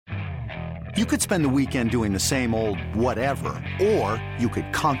You could spend the weekend doing the same old whatever, or you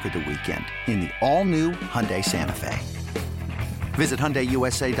could conquer the weekend in the all-new Hyundai Santa Fe. Visit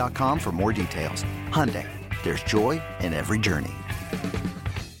HyundaiUSA.com for more details. Hyundai, there's joy in every journey.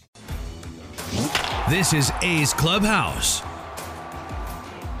 This is A's Clubhouse.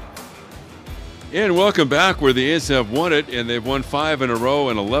 And welcome back, where the A's have won it, and they've won 5 in a row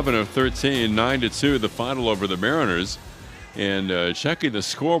and 11 of 13, 9-2, the final over the Mariners. And checking the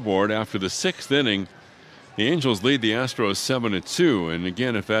scoreboard after the 6th inning, the Angels lead the Astros 7-2. And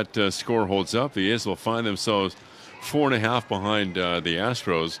again, if that score holds up, the A's will find themselves 4.5 behind the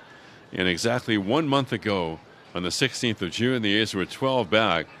Astros. And exactly 1 month ago, on the 16th of June, the A's were 12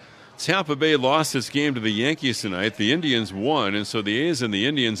 back. Tampa Bay lost its game to the Yankees tonight. The Indians won, and so the A's and the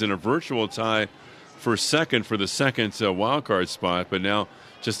Indians in a virtual tie for second wild card spot, but now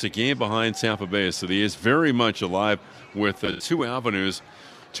just a game behind Tampa Bay. So the A's very much alive with 2 avenues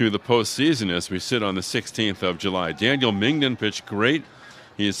to the postseason as we sit on the 16th of July. Daniel Mengden pitched great.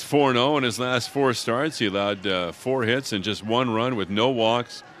 He's 4-0 in his last 4 starts. He allowed 4 hits and just 1 run with no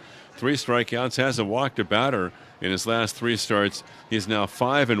walks, 3 strikeouts, hasn't walked a batter in his last 3 starts. He's now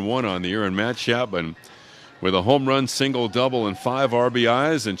 5-1 on the year. And Matt Chapman with a home run, single, double, and 5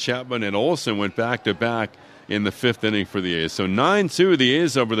 RBIs. And Chapman and Olsen went back-to-back in the 5th inning for the A's. So 9-2 the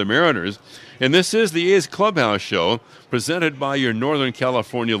A's over the Mariners. And this is the A's Clubhouse Show, presented by your Northern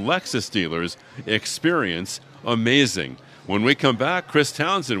California Lexus dealers. Experience amazing. When we come back, Chris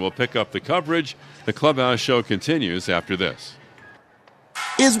Townsend will pick up the coverage. The Clubhouse Show continues after this.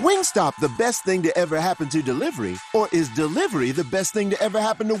 Is Wingstop the best thing to ever happen to delivery, or is delivery the best thing to ever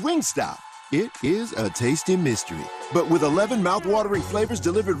happen to Wingstop? It is a tasty mystery. But with 11 mouth-watering flavors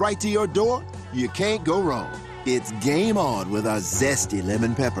delivered right to your door, you can't go wrong. It's game on with our zesty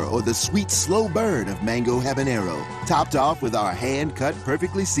lemon pepper or the sweet slow burn of mango habanero, topped off with our hand-cut,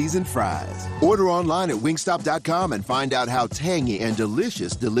 perfectly seasoned fries. Order online at Wingstop.com and find out how tangy and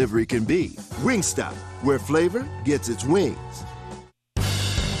delicious delivery can be. Wingstop, where flavor gets its wings.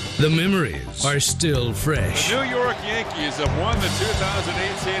 The memories are still fresh. The New York Yankees have won the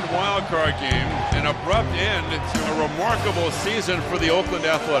 2018 wild card game, an abrupt end to a remarkable season for the Oakland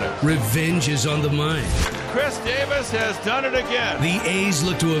Athletics. Revenge is on the mind. Chris Davis has done it again. The A's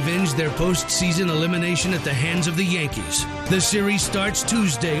look to avenge their postseason elimination at the hands of the Yankees. The series starts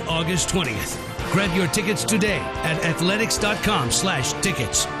Tuesday, August 20th. Grab your tickets today at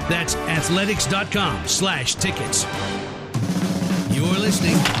athletics.com/tickets. That's athletics.com/tickets. You're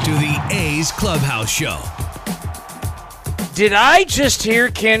listening to the A's Clubhouse Show. Did I just hear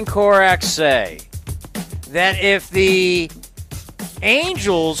Ken Korach say that if the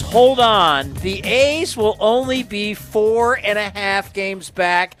Angels hold on, the A's will only be 4.5 games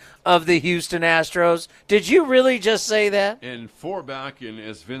back of the Houston Astros? Did you really just say that? And 4 back in,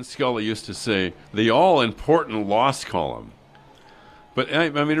 as Vince Scully used to say, the all-important loss column. But, I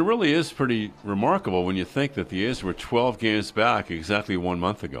mean, it really is pretty remarkable when you think that the A's were 12 games back exactly 1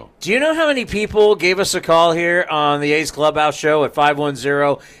 month ago. Do you know how many people gave us a call here on the A's Clubhouse Show at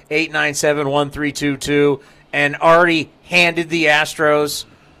 510-897-1322 and already handed the Astros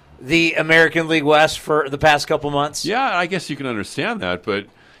the American League West for the past couple months? Yeah, I guess you can understand that, but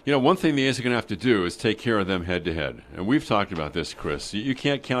you know, one thing the A's are going to have to do is take care of them head-to-head. And we've talked about this, Chris. You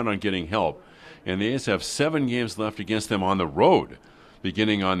can't count on getting help. And the A's have 7 games left against them on the road,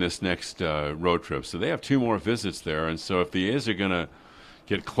 beginning on this next road trip. So they have 2 more visits there. And so if the A's are going to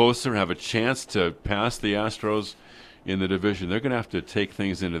get closer, have a chance to pass the Astros in the division, they're going to have to take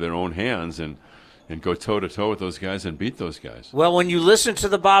things into their own hands and go toe-to-toe with those guys and beat those guys. Well, when you listen to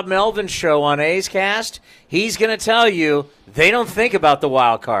the Bob Melvin show on A's Cast, he's going to tell you they don't think about the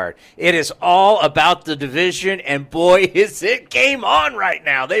wild card. It is all about the division, and boy, is it game on right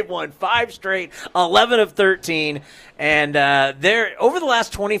now. They've won 5 straight, 11 of 13, and they're over the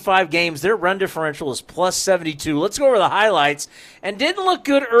last 25 games, their run differential is plus 72. Let's go over the highlights. And didn't look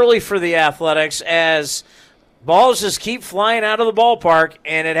good early for the Athletics as balls just keep flying out of the ballpark,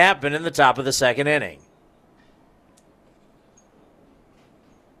 and it happened in the top of the 2nd inning.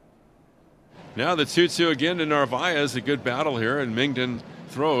 Now the 2-2 again to Narvaez. A good battle here, and Mengden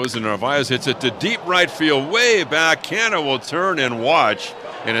throws, and Narvaez hits it to deep right field, way back. Canha will turn and watch,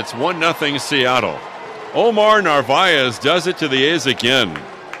 and it's 1-0 Seattle. Omar Narvaez does it to the A's again.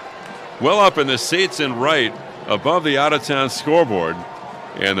 Well up in the seats and right above the out-of-town scoreboard,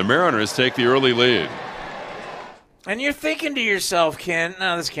 and the Mariners take the early lead. And you're thinking to yourself, Ken,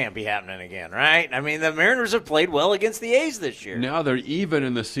 no, this can't be happening again, right? I mean, the Mariners have played well against the A's this year. Now they're even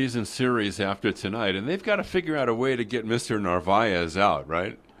in the season series after tonight, and they've got to figure out a way to get Mr. Narvaez out,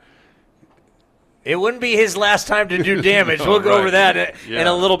 right? It wouldn't be his last time to do damage. No, we'll go over that Yeah. in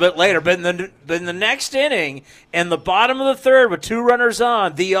a little bit later. But in the next inning, in the bottom of the third with 2 runners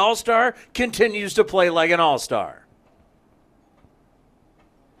on, the All-Star continues to play like an All-Star.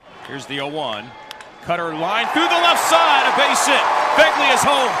 Here's the 0-1. Cutter line through the left side, a base hit. Begley is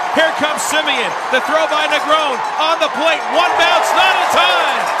home. Here comes Simeon. The throw by Negron on the plate. 1 bounce, not in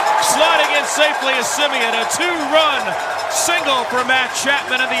time. Sliding in safely is Simeon. A 2-run single for Matt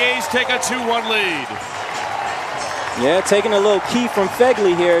Chapman, and the A's take a 2-1 lead. Yeah, taking a little key from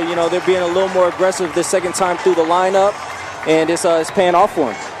Begley here. You know, they're being a little more aggressive this second time through the lineup, and it's paying off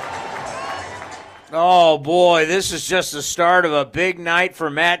for him. Oh, boy, this is just the start of a big night for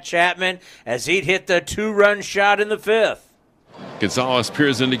Matt Chapman as he'd hit the 2-run shot in the 5th. Gonzalez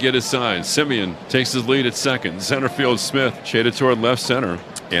peers in to get his sign. Simeon takes his lead at second. Center field Smith shaded toward left center.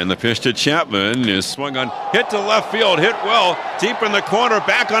 And the pitch to Chapman is swung on, hit to left field, hit well, deep in the corner,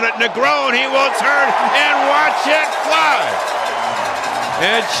 back on it, Negron, he will turn and watch it fly.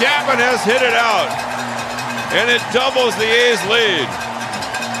 And Chapman has hit it out. And it doubles the A's lead.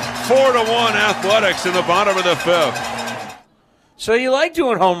 4-1 Athletics in the bottom of the 5th. So you like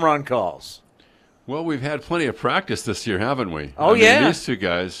doing home run calls? Well, we've had plenty of practice this year, haven't we? Oh, yeah. These two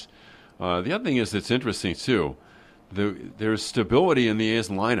guys. The other thing is that's interesting, too. There's stability in the A's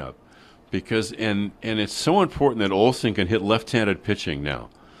lineup because and it's so important that Olsen can hit left-handed pitching now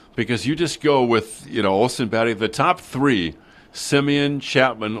because you just go with, Olsen batting. The top 3, Simeon,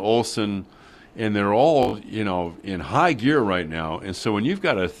 Chapman, Olsen, and they're all, in high gear right now. And so when you've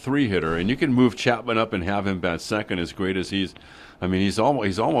got a 3-hitter and you can move Chapman up and have him bat second as great as he's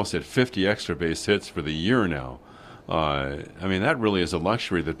almost at 50 extra base hits for the year now. That really is a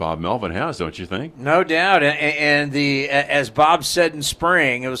luxury that Bob Melvin has, don't you think? No doubt. And as Bob said in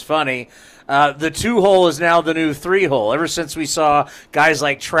spring, it was funny, the 2-hole is now the new 3-hole. Ever since we saw guys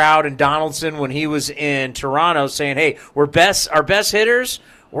like Trout and Donaldson when he was in Toronto saying, hey, our best hitters,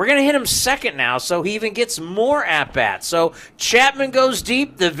 we're going to hit him second now, so he even gets more at-bats. So Chapman goes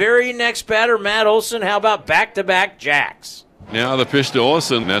deep. The very next batter, Matt Olson, how about back-to-back jacks? Now the pitch to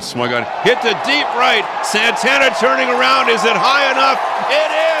Olsen. That's swung on. Hit to deep right. Santana turning around. Is it high enough?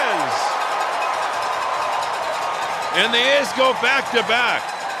 It is. And the A's go back-to-back.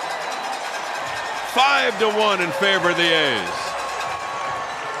 5-1 in favor of the A's.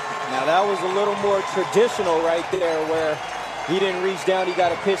 Now that was a little more traditional right there where he didn't reach down. He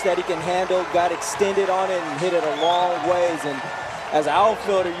got a pitch that he can handle, got extended on it, and hit it a long ways. And as an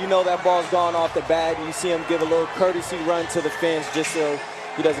outfielder, you know that ball's gone off the bat, and you see him give a little courtesy run to the fence just so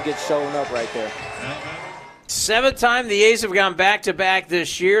he doesn't get shown up right there. 7th time the A's have gone back-to-back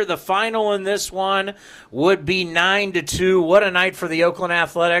this year. The final in this one would be 9-2. What a night for the Oakland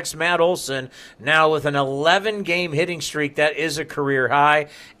Athletics. Matt Olson now with an 11-game hitting streak. That is a career high.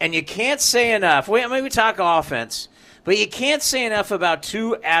 And you can't say enough. Maybe we talk offense, but you can't say enough about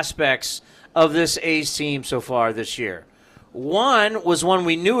 2 aspects of this A's team so far this year. One was one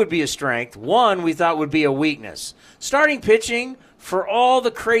we knew would be a strength. One we thought would be a weakness. Starting pitching, for all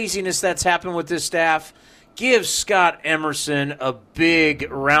the craziness that's happened with this staff, give Scott Emerson a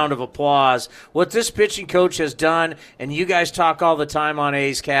big round of applause. What this pitching coach has done, and you guys talk all the time on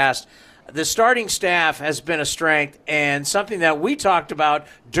A's Cast, the starting staff has been a strength and something that we talked about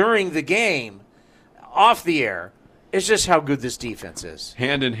during the game off the air. It's just how good this defense is.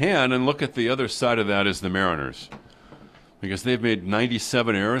 Hand in hand, and look at the other side of that is the Mariners. Because they've made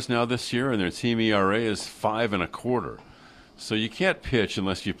 97 errors now this year, and their team ERA is 5.25. So you can't pitch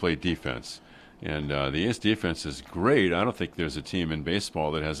unless you play defense. And the A's defense is great. I don't think there's a team in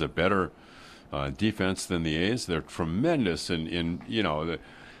baseball that has a better defense than the A's. They're tremendous, and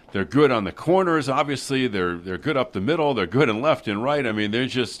they're good on the corners. Obviously, they're good up the middle. They're good in left and right. I mean, they're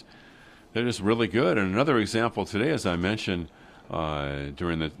just really good. And another example today, as I mentioned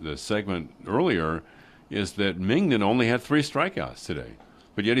during the segment earlier, is that Mingnan only had 3 strikeouts today.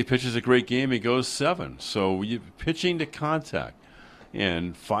 But yet he pitches a great game. He goes 7. So pitching to contact.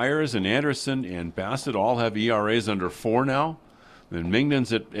 And Fiers and Anderson and Bassett all have ERAs under 4 now. And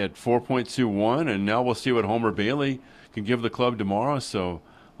Mingnan's at 4.21. And now we'll see what Homer Bailey can give the club tomorrow. So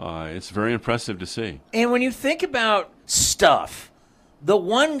it's very impressive to see. And when you think about stuff, the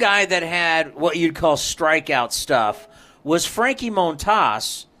one guy that had what you'd call strikeout stuff was Frankie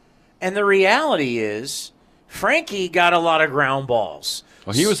Montas. And the reality is Frankie got a lot of ground balls.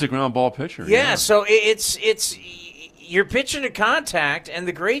 Well, he was a ground ball pitcher. Yeah. So it's you're pitching to contact, and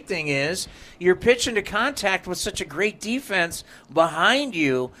the great thing is you're pitching to contact with such a great defense behind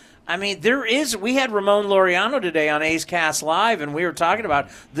you. I mean, we had Ramon Laureano today on A's Cast Live, and we were talking about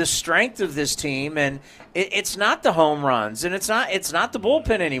the strength of this team, and it's not the home runs, and it's not the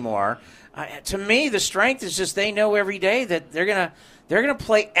bullpen anymore. To me, the strength is just they know every day that they're gonna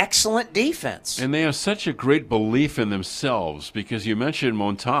play excellent defense. And they have such a great belief in themselves because you mentioned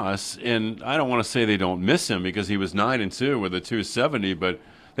Montas, and I don't want to say they don't miss him because he was 9-2 with a 270, but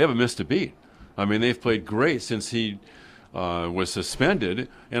they haven't missed a beat. I mean, they've played great since he was suspended,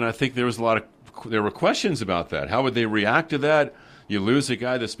 and I think there were questions about that. How would they react to that? You lose a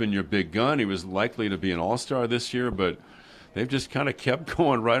guy that's been your big gun. He was likely to be an all-star this year, but they've just kind of kept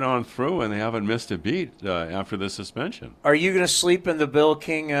going right on through, and they haven't missed a beat after the suspension. Are you going to sleep in the Bill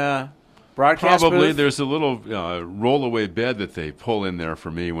King broadcast Probably. booth? There's a little roll-away bed that they pull in there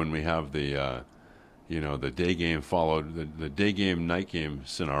for me when we have the day game followed, the day game, night game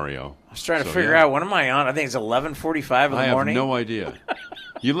scenario. I was trying to figure out, when am I on? I think it's 11:45 in the morning. I have no idea.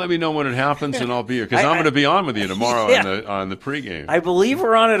 You let me know when it happens, and I'll be here, because I'm going to be on with you tomorrow on the pregame. I believe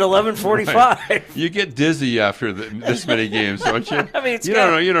we're on at 11:45. Right. You get dizzy after this many games, don't you? I mean, you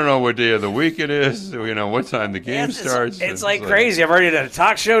don't know what day of the week it is. What time the game starts. It's like crazy. I've already done a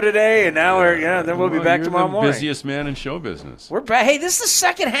talk show today, and now then we'll be back tomorrow morning. Busiest man in show business. We're back. Hey, this is the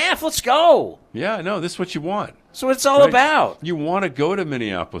second half. Let's go. Yeah, no, this is what you want. So it's all about. You want to go to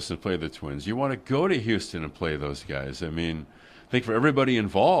Minneapolis and play the Twins. You want to go to Houston and play those guys. I mean, I think for everybody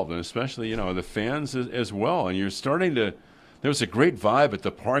involved, and especially, the fans as well. And you're starting to – there was a great vibe at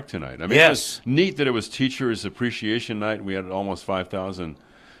the park tonight. I mean, It was neat that it was Teachers Appreciation Night. We had almost 5,000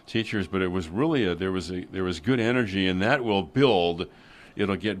 teachers, but it was really there was good energy, and that will build –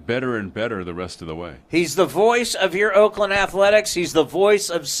 it'll get better and better the rest of the way. He's the voice of your Oakland Athletics. He's the voice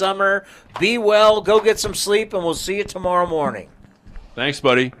of summer. Be well, go get some sleep, and we'll see you tomorrow morning. Thanks,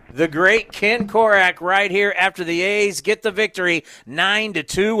 buddy. The great Ken Korak right here after the A's get the victory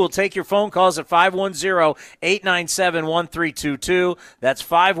 9-2. We'll take your phone calls at 510-897-1322. That's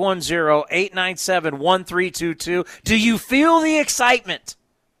 510-897-1322. Do you feel the excitement?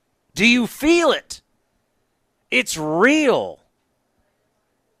 Do you feel it? It's real.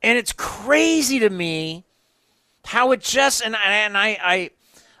 And it's crazy to me how it just – and I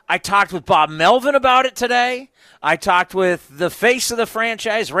talked with Bob Melvin about it today. I talked with the face of the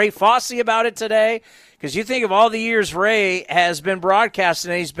franchise, Ray Fosse, about it today. Because you think of all the years Ray has been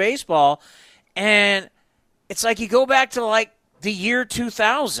broadcasting A's baseball, and it's like you go back to like the year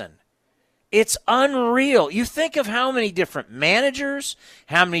 2000. It's unreal. You think of how many different managers,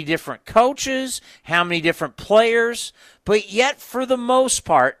 how many different coaches, how many different players, but yet for the most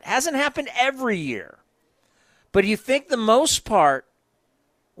part, hasn't happened every year. But you think the most part,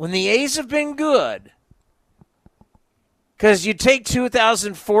 when the A's have been good, because you take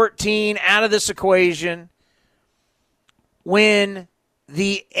 2014 out of this equation, when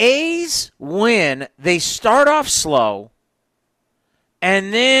the A's win, they start off slow,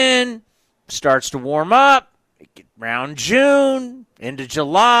 and then starts to warm up around June into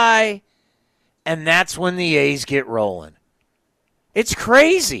July, and that's when the A's get rolling. It's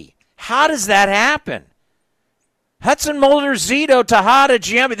crazy. How does that happen? Hudson, Mulder, Zito, Tejada,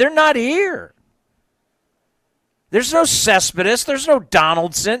 Giambi, they're not here. There's no Cespedes. There's no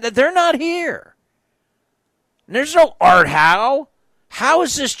Donaldson. They're not here. And there's no Art Howe. How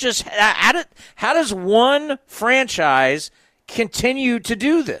is this just – how does one franchise continue to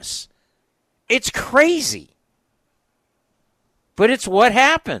do this? It's crazy. But it's what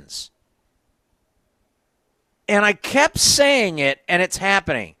happens. And I kept saying it, and it's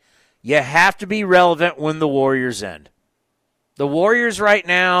happening. You have to be relevant when the Warriors end. The Warriors right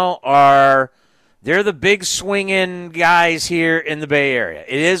now they're the big swinging guys here in the Bay Area.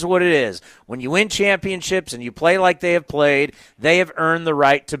 It is what it is. When you win championships and you play like they have played, they have earned the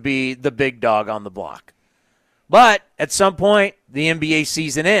right to be the big dog on the block. But at some point, the NBA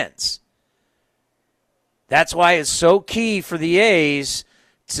season ends. That's why it's so key for the A's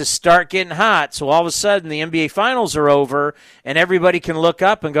to start getting hot, so all of a sudden the NBA Finals are over and everybody can look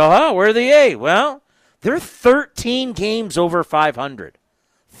up and go, oh, where are the A's? Well, they're 13 games over 500.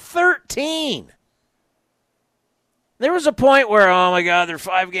 13! There was a point where, oh, my God, they're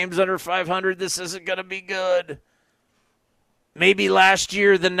 5 games under 500. This isn't going to be good. Maybe last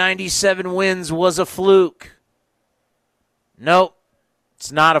year the 97 wins was a fluke. Nope,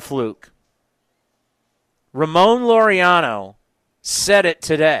 it's not a fluke. Ramon Laureano said it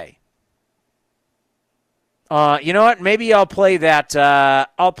today. You know what? Maybe I'll play that.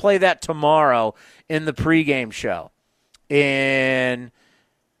 I'll play that tomorrow in the pregame show in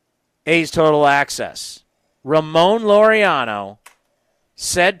A's Total Access. Ramon Laureano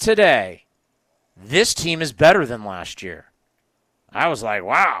said today, this team is better than last year. I was like,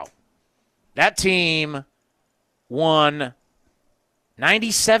 wow. That team won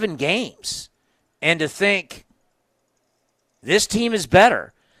 97 games. And to think this team is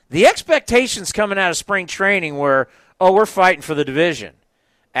better. The expectations coming out of spring training were, we're fighting for the division.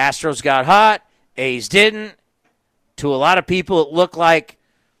 Astros got hot, A's didn't. To a lot of people, it looked like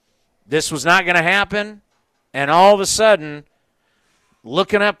this was not going to happen. And all of a sudden,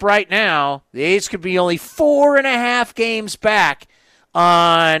 looking up right now, the A's could be only 4.5 games back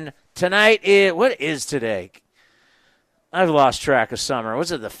on tonight. What is today? I've lost track of summer.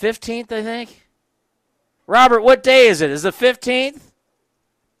 Was it the 15th, I think? Robert, what day is it? Is it the 15th?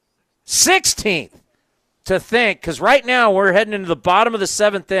 16th. To think, because right now we're heading into the bottom of the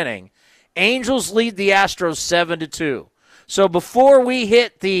 7th inning. Angels lead the Astros 7-2. So before we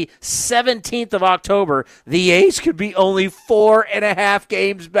hit the 17th of October, the A's could be only 4.5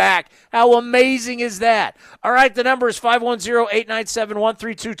 games back. How amazing is that? All right, the number is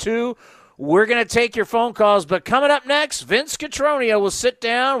 510-897-1322. We're going to take your phone calls, but coming up next, Vince Cotroneo will sit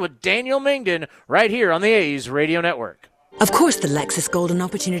down with Daniel Mingden right here on the A's Radio Network. Of course, the Lexus Golden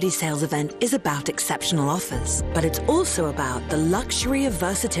Opportunity Sales Event is about exceptional offers, but it's also about the luxury of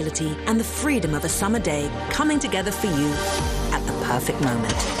versatility and the freedom of a summer day coming together for you at the perfect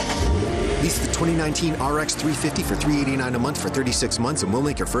moment. Lease the 2019 RX 350 for $389 a month for 36 months and we'll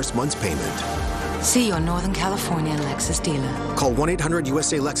make your first month's payment. See your Northern California Lexus dealer. Call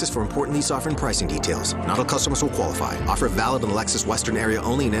 1-800-USA-LEXUS for important lease offer and pricing details. Not all customers will qualify. Offer valid in the Lexus Western area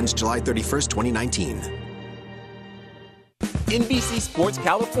only and ends July 31st, 2019. NBC Sports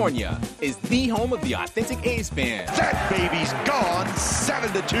California is the home of the authentic A's fan. That baby's gone.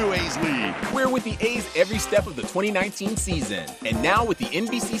 7-2 A's lead. We're with the A's every step of the 2019 season. And now with the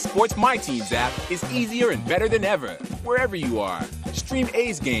NBC Sports My Teams app, it's easier and better than ever. Wherever you are, stream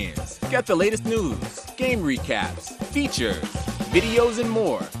A's games, get the latest news, game recaps, features, videos, and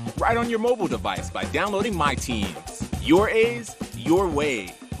more right on your mobile device by downloading My Teams. Your A's, your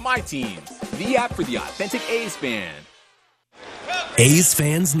way. My Teams, the app for the authentic A's fan. A's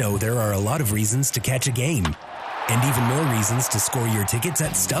fans know there are a lot of reasons to catch a game, and even more reasons to score your tickets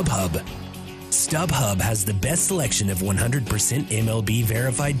at StubHub. StubHub has the best selection of 100% MLB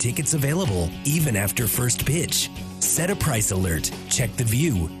verified tickets available, even after first pitch. Set a price alert, check the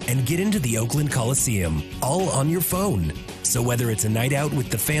view, and get into the Oakland Coliseum, all on your phone. So whether it's a night out with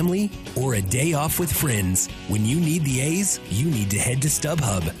the family or a day off with friends, when you need the A's, you need to head to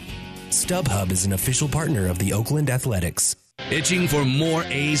StubHub. StubHub is an official partner of the Oakland Athletics. Itching for more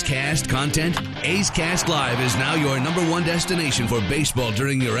A's Cast content? A's Cast Live is now your #1 destination for baseball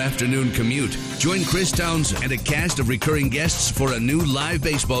during your afternoon commute. Join Chris Townsend and a cast of recurring guests for a new live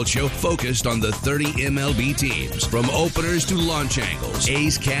baseball show focused on the 30 MLB teams. From openers to launch angles,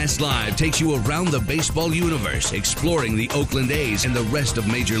 A's Cast Live takes you around the baseball universe, exploring the Oakland A's and the rest of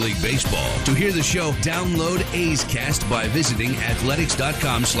Major League Baseball. To hear the show, download A's Cast by visiting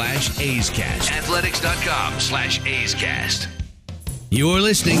athletics.com/A'sCast. Athletics.com/A'sCast. You're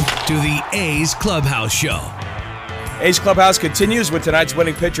listening to the A's Clubhouse Show. A's Clubhouse continues with tonight's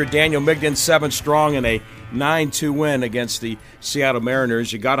winning pitcher, Daniel Mingden, 7 strong in a 9-2 win against the Seattle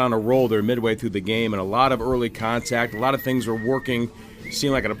Mariners. You got on a roll there midway through the game, and a lot of early contact. A lot of things were working,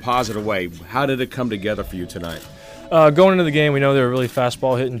 seemed like in a positive way. How did it come together for you tonight? Going into the game, we know they're a really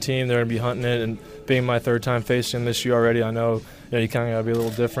fastball hitting team. They're going to be hunting it, and being my third time facing them this year already, I know you kind of got to be a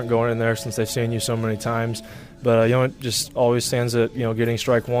little different going in there since they've seen you so many times. But, it just always stands at, getting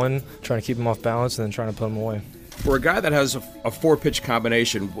strike one, trying to keep them off balance, and then trying to put them away. For a guy that has a 4-pitch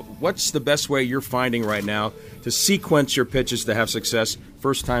combination, what's the best way you're finding right now to sequence your pitches to have success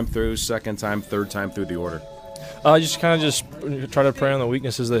first time through, second time, third time through the order? Just try to prey on the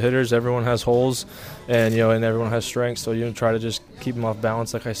weaknesses of the hitters. Everyone has holes, and and everyone has strengths. So try to just keep them off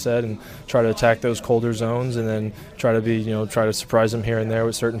balance, like I said, and try to attack those colder zones, and then try to surprise them here and there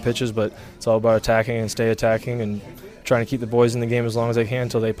with certain pitches. But it's all about attacking and stay attacking, and trying to keep the boys in the game as long as they can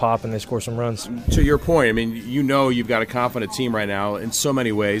until they pop and they score some runs. To your point, you've got a confident team right now in so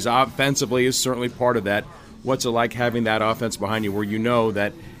many ways. Offensively is certainly part of that. What's it like having that offense behind you, where you know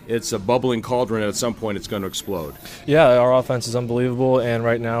that it's a bubbling cauldron, and at some point it's going to explode? Yeah, our offense is unbelievable, and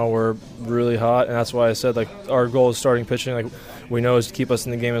right now we're really hot, and that's why I said our goal is starting pitching. We know is to keep us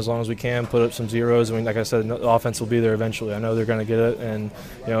in the game as long as we can, put up some zeros. Like I said, the offense will be there eventually. I know they're going to get it, and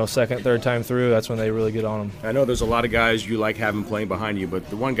second, third time through, that's when they really get on them. I know there's a lot of guys you like having playing behind you, but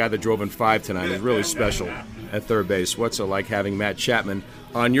the one guy that drove in 5 tonight is really special at third base. What's it like having Matt Chapman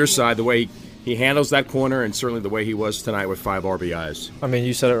on your side, the way he handles that corner, and certainly the way he was tonight with 5 RBIs.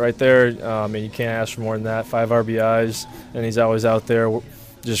 You said it right there. You can't ask for more than that. 5 RBIs, and he's always out there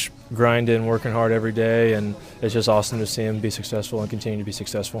just grinding, working hard every day, and it's just awesome to see him be successful and continue to be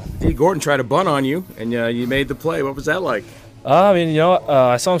successful. Dee Gordon tried to bunt on you, and you made the play. What was that like?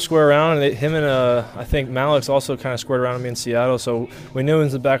 I saw him square around, and him and I think Malik's also kind of squared around me in Seattle, so we knew in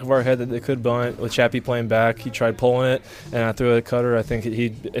the back of our head that they could bunt. With Chappie playing back, he tried pulling it, and I threw a cutter. I think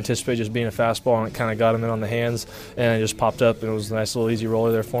he anticipated just being a fastball, and it kind of got him in on the hands, and it just popped up, and it was a nice little easy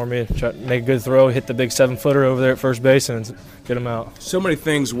roller there for me. Tried to make a good throw, hit the big 7-footer over there at first base, and get him out. So many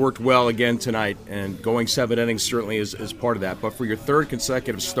things worked well again tonight, and going 7 innings certainly is part of that. But for your third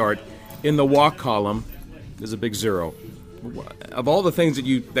consecutive start, in the walk column, there's a big 0. Of all the things that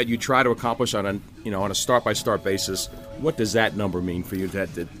you try to accomplish on a start-by-start basis, what does that number mean for you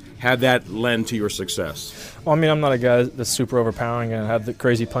to have that lend to your success? Well, I'm not a guy that's super overpowering and have the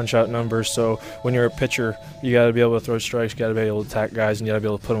crazy punch-out numbers, so when you're a pitcher, you got to be able to throw strikes, you got to be able to attack guys, and you got to be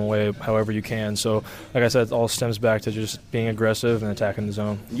able to put them away however you can. So, like I said, it all stems back to just being aggressive and attacking the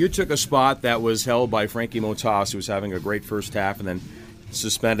zone. You took a spot that was held by Frankie Montas, who was having a great first half, and then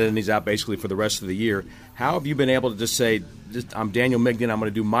suspended, and he's out basically for the rest of the year. How have you been able to just say, I'm Daniel Migden, I'm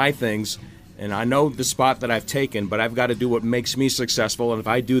going to do my things, and I know the spot that I've taken, but I've got to do what makes me successful, and if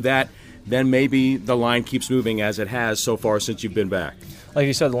I do that, then maybe the line keeps moving as it has so far since you've been back? Like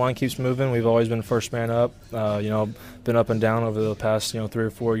you said, the line keeps moving. We've always been first man up. Been up and down over the past 3 or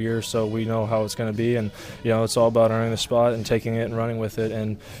 4 years, so we know how it's going to be. And it's all about earning the spot and taking it and running with it.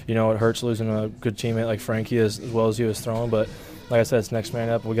 And it hurts losing a good teammate like Frankie as well as he was throwing, but like I said, it's next man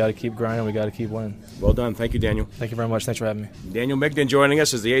up. We got to keep grinding. We got to keep winning. Well done. Thank you, Daniel. Thank you very much. Thanks for having me. Daniel Migden joining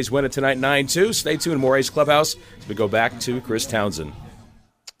us as the A's win it tonight 9-2. Stay tuned. More A's Clubhouse as we go back to Chris Townsend.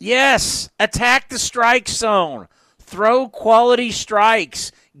 Yes, attack the strike zone. Throw quality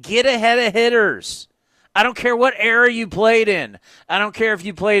strikes. Get ahead of hitters. I don't care what era you played in. I don't care if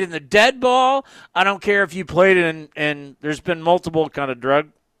you played in the dead ball. I don't care if you played in there's been multiple kind of drug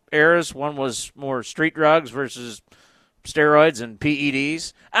eras. One was more street drugs versus steroids and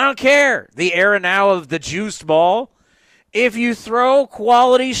PEDs. I don't care. The era now of the juiced ball. If you throw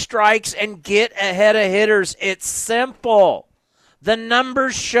quality strikes and get ahead of hitters, it's simple. The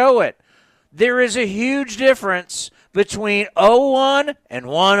numbers show it. There is a huge difference between 0-1 and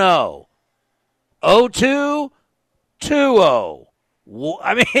 1-0. 0-2, 2-0.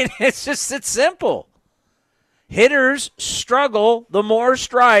 I mean, it's simple. Hitters struggle the more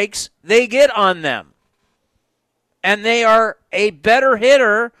strikes they get on them. And they are a better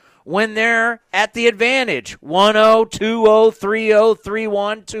hitter when they're at the advantage. 1-0, 2-0, 3-0,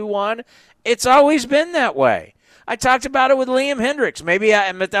 3-1, 2-1. It's always been that way. I talked about it with Liam Hendriks.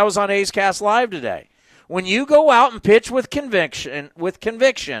 But that was on A's Cast Live today. When you go out and pitch with conviction,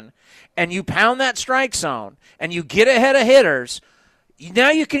 and you pound that strike zone, and you get ahead of hitters,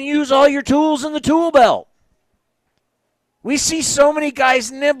 now you can use all your tools in the tool belt. We see so many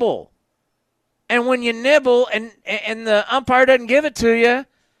guys nibble. And when you nibble and the umpire doesn't give it to you,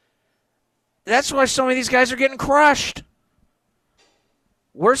 that's why so many of these guys are getting crushed.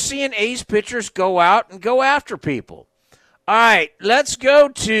 We're seeing A's pitchers go out and go after people. All right, let's go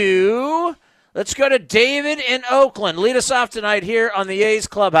to David in Oakland. Lead us off tonight here on the A's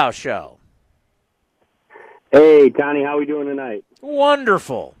Clubhouse Show. Hey, Tony, how are we doing tonight?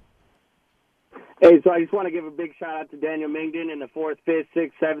 Wonderful. Hey, so I just want to give a big shout-out to Daniel Migden in the 4th, 5th,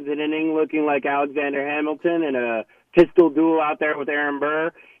 6th, 7th inning, looking like Alexander Hamilton in a pistol duel out there with Aaron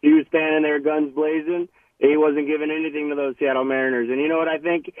Burr. He was standing there, guns blazing. He wasn't giving anything to those Seattle Mariners. And you know what I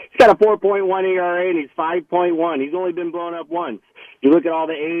think? He's got a 4.1 ERA, and he's 5.1. He's only been blown up once. You look at all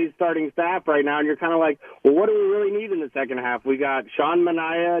the A's starting staff right now, and you're kind of like, well, what do we really need in the second half? We got Sean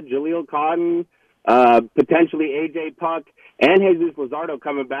Manaea, Jaleel Cotton, potentially A.J. Puck, and Jesus Luzardo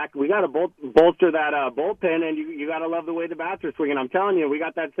coming back. We got to bolster that bullpen, and you got to love the way the bats are swinging. I'm telling you, we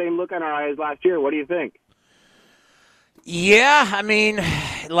got that same look on our eyes last year. What do you think? Yeah, I mean,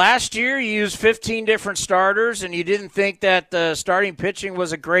 last year you used 15 different starters, and you didn't think that the starting pitching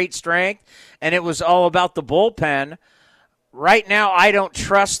was a great strength, and it was all about the bullpen. Right now, I don't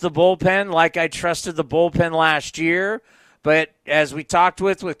trust the bullpen like I trusted the bullpen last year. But as we talked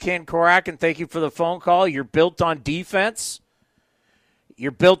with Ken Korak, and thank you for the phone call, you're built on defense.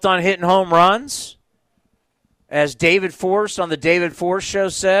 You're built on hitting home runs. As David Force on the David Force Show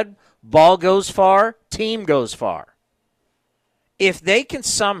said, ball goes far, team goes far. If they can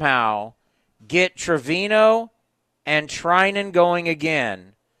somehow get Trevino and Treinen going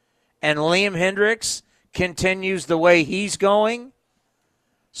again, and Liam Hendriks continues the way he's going,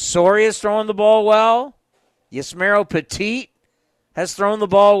 Soria's throwing the ball well, Yasmero Petit has thrown the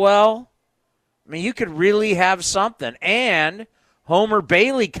ball well. I mean, you could really have something. And Homer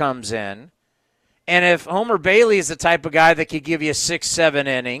Bailey comes in, and if Homer Bailey is the type of guy that could give you 6-7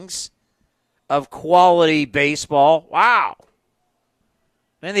 innings of quality baseball, wow.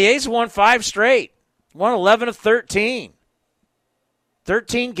 Man, the A's won 5 straight, won 11 of 13.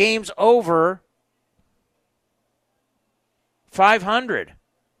 13 games over 500.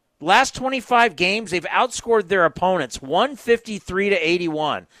 Last 25 games, they've outscored their opponents 153 to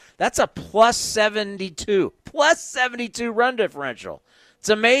 81. That's a plus 72 run differential. It's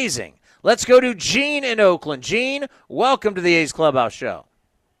amazing. Let's go to Gene in Oakland. Gene, welcome to the A's Clubhouse Show.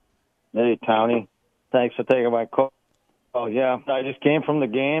 Hey, Tony. Thanks for taking my call. Oh, yeah. I just came from the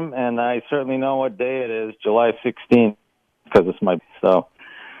game, and I certainly know what day it is, July 16th, because it's my so.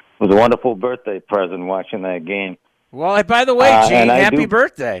 It was a wonderful birthday present watching that game. Well, by the way, Gene, happy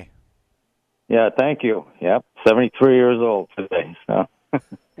birthday. Yeah, thank you. Yep, 73 years old today. So.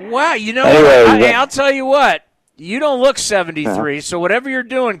 Wow, you know, Anyways, I'll tell you what. You don't look 73, so whatever you're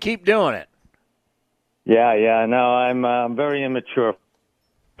doing, keep doing it. Yeah, no, I'm very immature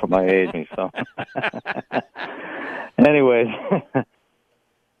for my age, so. Anyways,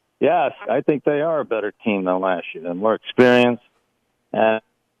 yes, I think they are a better team than last year. They're more experienced, and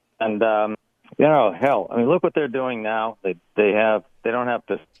you know, hell, I mean, look what they're doing now. They don't have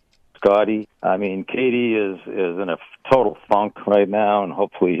to Scotty. I mean, Katie is in a total funk right now, and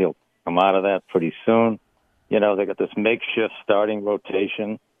hopefully he'll come out of that pretty soon. You know, they got this makeshift starting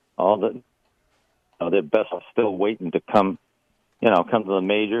rotation. Their best are still waiting to come to the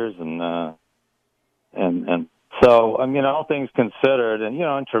majors, and so I mean, all things considered, and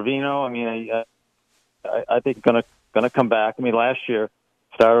and Trevino, I mean, I think gonna come back. I mean, last year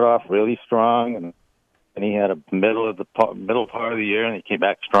started off really strong, and he had a middle part of the year, and he came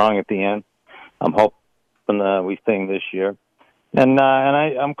back strong at the end. I'm hoping we thing this year, and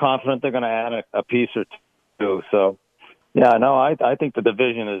I'm confident they're going to add a piece or two. So, yeah, no, I think the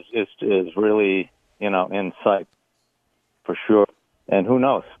division is really in sight for sure, and who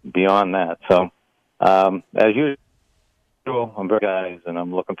knows beyond that. So, as usual, I'm very guys, and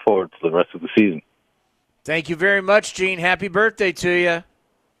I'm looking forward to the rest of the season. Thank you very much, Gene. Happy birthday to you.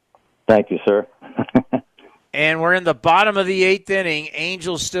 Thank you, sir. And we're in the bottom of the 8th inning.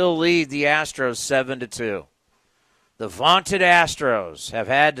 Angels still lead the Astros 7-2. The vaunted Astros have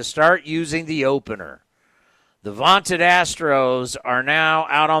had to start using the opener. The vaunted Astros are now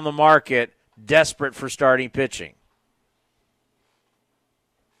out on the market, desperate for starting pitching.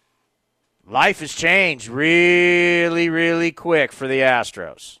 Life has changed really, really quick for the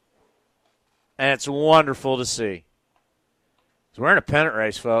Astros. And it's wonderful to see. We're in a pennant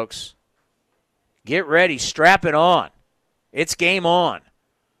race, folks. Get ready. Strap it on. It's game on.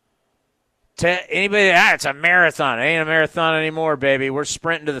 Anybody, it's a marathon. It ain't a marathon anymore, baby. We're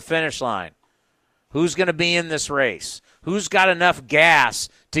sprinting to the finish line. Who's going to be in this race? Who's got enough gas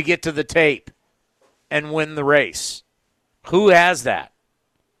to get to the tape and win the race? Who has that?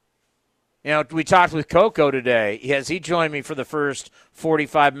 We talked with Coco today. He joined me for the first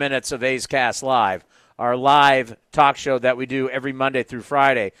 45 minutes of A's Cast Live, our live talk show that we do every Monday through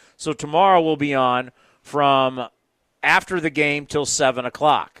Friday. So tomorrow we'll be on from after the game till 7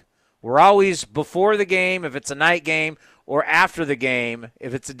 o'clock. We're always before the game if it's a night game, or after the game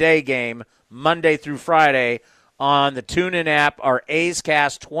if it's a day game, Monday through Friday on the TuneIn app, our A's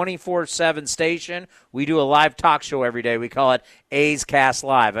Cast 24/7 station. We do a live talk show every day. We call it A's Cast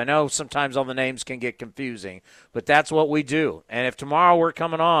Live. I know sometimes all the names can get confusing, but that's what we do. And if tomorrow we're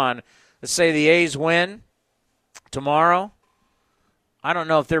coming on, let's say the A's win tomorrow, I don't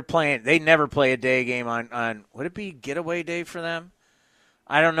know if they're playing. They never play a day game on would it be getaway day for them?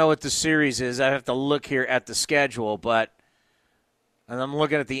 I don't know what the series is. I have to look here at the schedule, but and I'm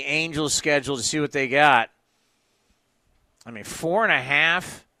looking at the Angels schedule to see what they got. I mean,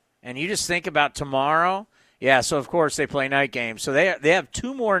 4.5, and you just think about tomorrow. Yeah, so of course they play night games. So they have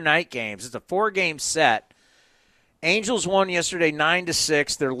 2 more night games. It's a 4-game set. Angels won yesterday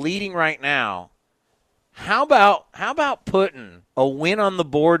 9-6. They're leading right now. How about putting a win on the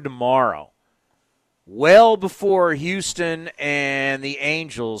board tomorrow, well before Houston and the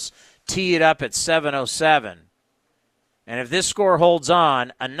Angels tee it up at 7:07? And if this score holds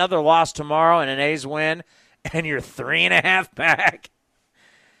on, another loss tomorrow and an A's win, and you're 3.5 back.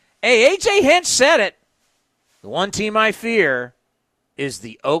 Hey, A.J. Hinch said it. The one team I fear is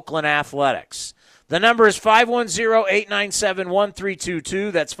the Oakland Athletics. The number is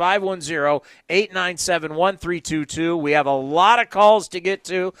 510-897-1322. That's 510-897-1322. We have a lot of calls to get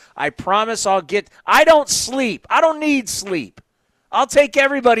to. I promise I don't sleep. I don't need sleep. I'll take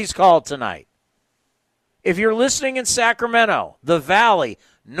everybody's call tonight. If you're listening in Sacramento, the Valley,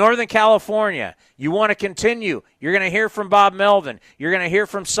 Northern California, you want to continue, you're going to hear from Bob Melvin. You're going to hear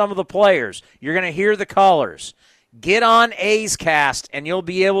from some of the players. You're going to hear the callers. Get on A's Cast, and you'll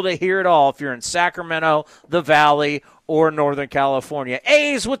be able to hear it all if you're in Sacramento, the Valley, or Northern California.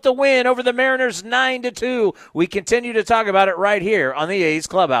 A's with the win over the Mariners 9-2. We continue to talk about it right here on the A's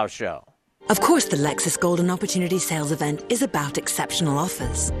Clubhouse Show. Of course, the Lexus Golden Opportunity Sales Event is about exceptional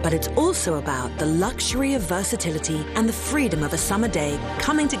offers, but it's also about the luxury of versatility and the freedom of a summer day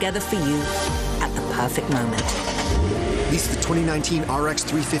coming together for you at the perfect moment. Lease the 2019 RX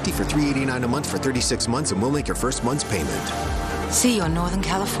 350 for $389 a month for 36 months, and we'll make your first month's payment. See your Northern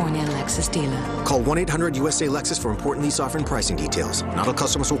California Lexus dealer. Call 1-800-USA-LEXUS for important lease offer and pricing details. Not all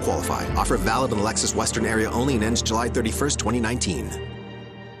customers will qualify. Offer valid in the Lexus Western area only and ends July 31st, 2019.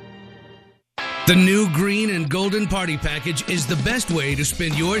 The new green and golden party package is the best way to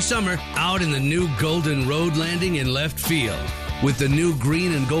spend your summer out in the new Golden Road Landing in left field. With the new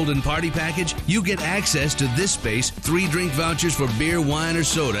green and golden party package, you get access to this space, 3 drink vouchers for beer, wine, or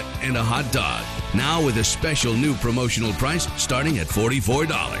soda, and a hot dog. Now with a special new promotional price starting at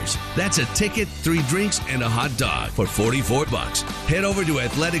 $44. That's a ticket, 3 drinks, and a hot dog for $44. Head over to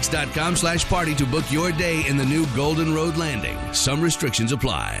athletics.com/party to book your day in the new Golden Road Landing. Some restrictions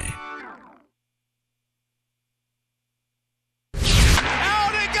apply.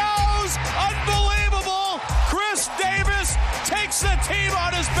 The team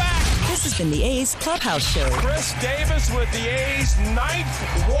on his back. This has been the A's Clubhouse Show. Chris Davis with the A's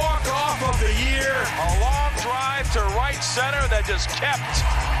 9th walk-off of the year. A long drive to right center that just kept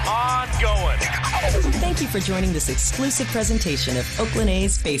on going. Thank you for joining this exclusive presentation of Oakland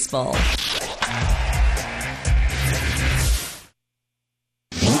A's baseball.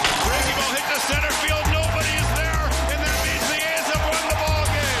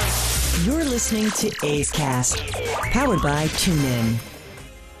 You're listening to A's Cast, powered by TuneIn.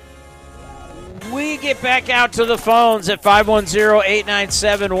 We get back out to the phones at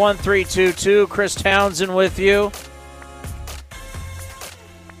 510-897-1322. Chris Townsend with you.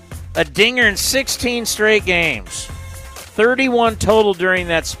 A dinger in 16 straight games. 31 total during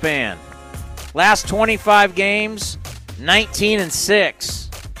that span. Last 25 games, 19-6.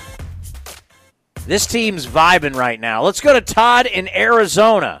 This team's vibing right now. Let's go to Todd in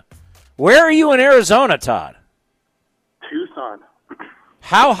Arizona. Where are you in Arizona, Todd? Tucson.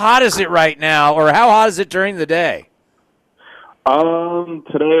 How hot is it right now, or how hot is it during the day? Today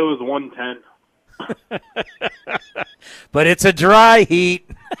it was 110. But it's a dry heat.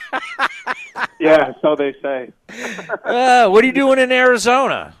 Yeah, so they say. What are you doing in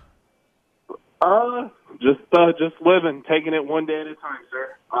Arizona? Just living, taking it one day at a time,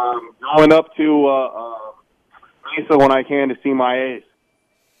 sir. Going up to Mesa when I can to see my A's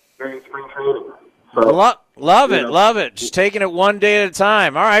during spring training. So, love it. Just taking it one day at a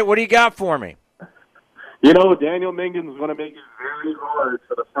time. All right, what do you got for me? You know, Daniel Mingden is going to make it very hard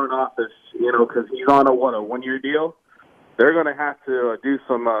for the front office, because he's on a 1-year deal. They're going to have to do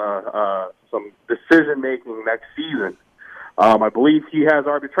some decision-making next season. I believe he has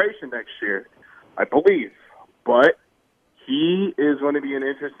arbitration next year. I believe. But he is going to be an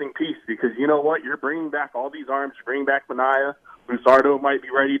interesting piece because you know what? You're bringing back all these arms. You're bringing back Manaea. Luzardo might be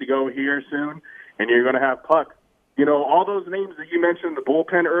ready to go here soon. And you're going to have Puck. All those names that you mentioned in the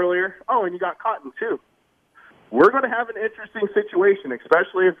bullpen earlier. Oh, and you got Cotton, too. We're going to have an interesting situation,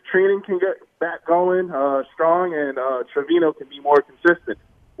 especially if Treinen can get back going strong and Trevino can be more consistent.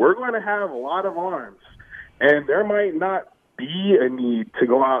 We're going to have a lot of arms. And there might not be a need to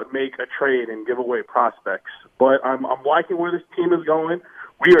go out and make a trade and give away prospects. But I'm liking where this team is going.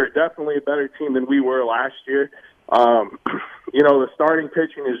 We are definitely a better team than we were last year. The starting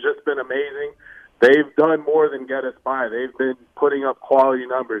pitching has just been amazing. They've done more than get us by. They've been putting up quality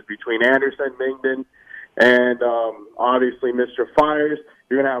numbers between Anderson, Mingden, and obviously Mr. Fires.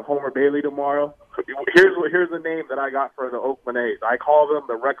 You're going to have Homer Bailey tomorrow. Here's the name that I got for the Oakland A's. I call them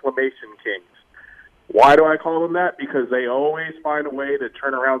the Reclamation Kings. Why do I call them that? Because they always find a way to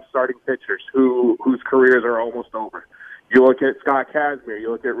turn around starting pitchers whose careers are almost over. You look at Scott Kazmir. You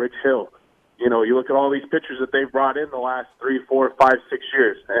look at Rich Hill. You look at all these pitchers that they've brought in the last 3, 4, 5, 6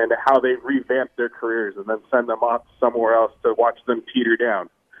 years and how they've revamped their careers and then send them off somewhere else to watch them teeter down.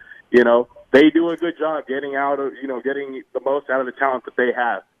 They do a good job getting getting the most out of the talent that they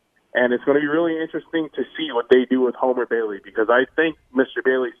have. And it's going to be really interesting to see what they do with Homer Bailey because I think Mr.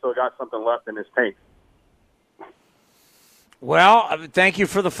 Bailey still got something left in his tank. Well, thank you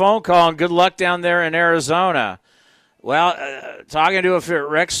for the phone call and good luck down there in Arizona. Well, talking to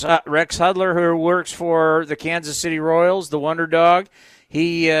Rex Hudler, who works for the Kansas City Royals, the Wonder Dog,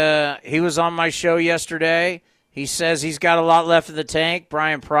 he was on my show yesterday. He says he's got a lot left in the tank.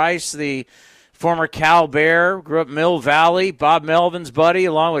 Brian Price, the former Cal Bear, grew up Mill Valley, Bob Melvin's buddy,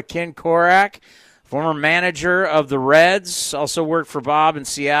 along with Ken Korak, former manager of the Reds, also worked for Bob in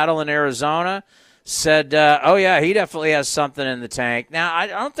Seattle and Arizona. said, oh, yeah, he definitely has something in the tank. Now, I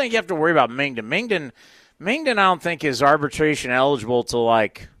don't think you have to worry about Mingden. Mingden, I don't think is arbitration eligible till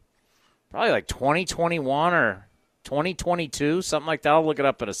probably 2021 or 2022, something like that. I'll look it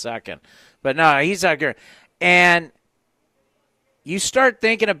up in a second. But no, he's out here. And you start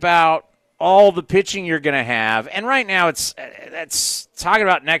thinking about all the pitching you're going to have. And right now it's talking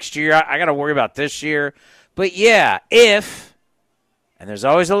about next year. I got to worry about this year. But, yeah, if, and there's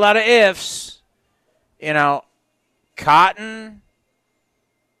always a lot of ifs, Cotton,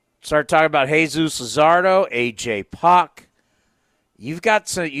 start talking about Jesus Luzardo, A.J. Puck. You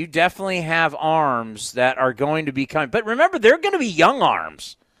definitely have arms that are going to be coming. But remember, they're going to be young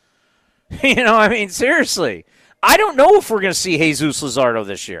arms. Seriously. I don't know if we're going to see Jesus Luzardo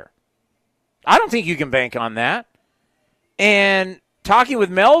this year. I don't think you can bank on that. And talking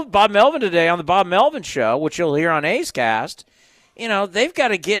with Bob Melvin today on the Bob Melvin Show, which you'll hear on A's Cast, they've got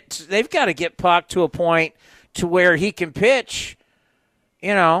to get Puck to a point to where he can pitch,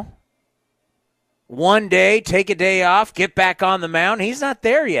 one day, take a day off, get back on the mound. He's not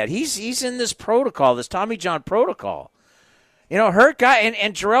there yet. He's in this protocol, this Tommy John protocol. Hurt guy,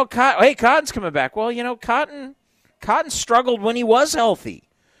 and Jarrell Cotton. Hey, Cotton's coming back. Well, Cotton struggled when he was healthy.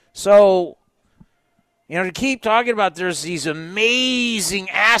 So, to keep talking about there's these amazing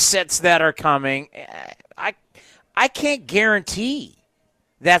assets that are coming, I can't guarantee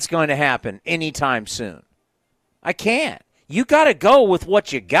that's going to happen anytime soon. I can't. You got to go with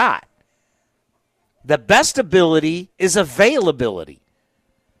what you got. The best ability is availability.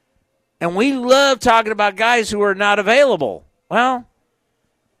 And we love talking about guys who are not available. Well,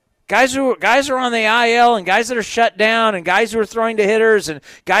 guys are on the IL and guys that are shut down and guys who are throwing to hitters and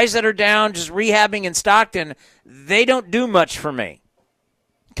guys that are down just rehabbing in Stockton, they don't do much for me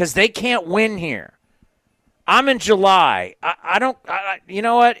because they can't win here. I'm in July. You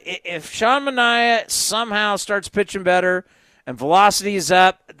know what? If Sean Manaea somehow starts pitching better and velocity is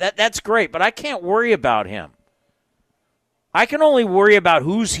up, that's great, but I can't worry about him. I can only worry about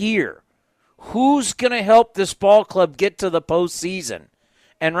who's here. Who's going to help this ball club get to the postseason?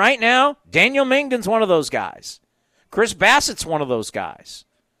 And right now, Daniel Mingden's one of those guys. Chris Bassett's one of those guys.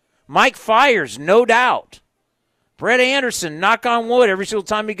 Mike Fiers, no doubt. Brett Anderson, knock on wood, every single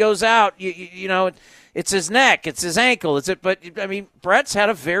time he goes out, it's his neck, it's his ankle, but Brett's had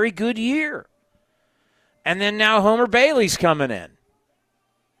a very good year. And then now Homer Bailey's coming in.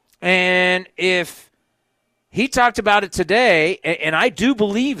 And if he talked about it today, and I do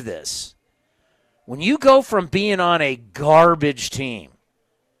believe this, when you go from being on a garbage team,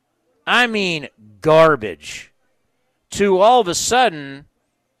 garbage, to all of a sudden,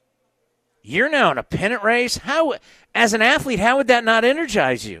 you're now in a pennant race. How, as an athlete, how would that not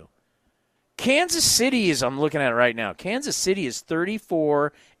energize you? Kansas City is, I'm looking at it right now, Kansas City is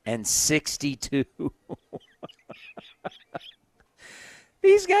 34-62.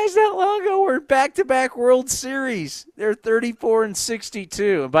 These guys not long ago were in back-to-back World Series. They're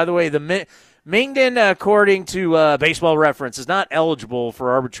 34-62. And by the way, the Mingden, according to Baseball Reference, is not eligible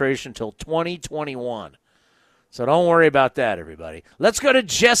for arbitration until 2021. So don't worry about that, everybody. Let's go to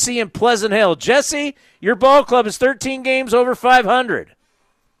Jesse in Pleasant Hill. Jesse, your ball club is 13 games over 500.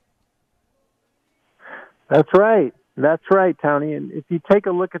 That's right. That's right, Tony. And if you take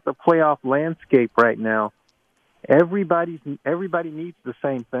a look at the playoff landscape right now, everybody needs the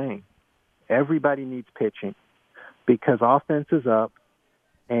same thing. Everybody needs pitching because offense is up.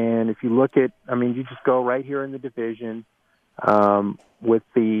 And if you look at, you just go right here in the division with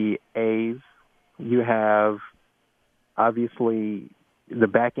the A's, you have obviously the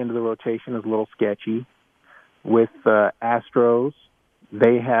back end of the rotation is a little sketchy. With Astros,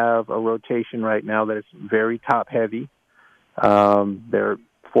 they have a rotation right now that is very top-heavy. Their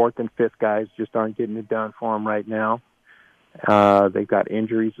fourth and fifth guys just aren't getting it done for them right now. They've got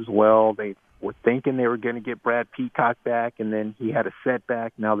injuries as well. They were thinking they were going to get Brad Peacock back, and then he had a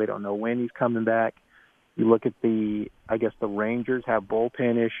setback. Now they don't know when he's coming back. You look at the Rangers have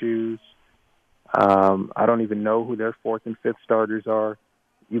bullpen issues. I don't even know who their fourth and fifth starters are.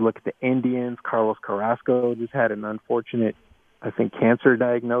 You look at the Indians. Carlos Carrasco just had an unfortunate, cancer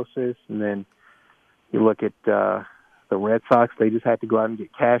diagnosis. And then you look at the Red Sox. They just had to go out and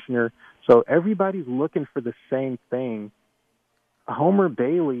get Cashner. So everybody's looking for the same thing. Homer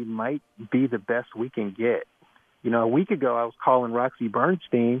Bailey might be the best we can get. A week ago I was calling Roxy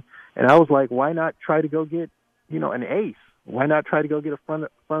Bernstein, and I was like, why not try to go get, an ace? Why not try to go get a front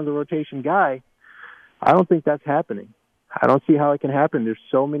of the rotation guy? I don't think that's happening. I don't see how it can happen. There's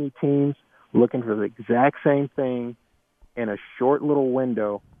so many teams looking for the exact same thing in a short little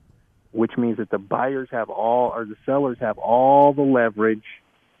window, which means that the sellers have all the leverage,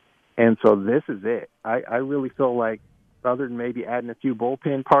 And so this is it. I really feel like, other than maybe adding a few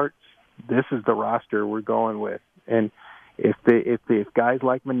bullpen parts, this is the roster we're going with. And if guys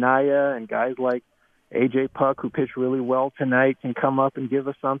like Minaya and guys like A.J. Puck, who pitched really well tonight, can come up and give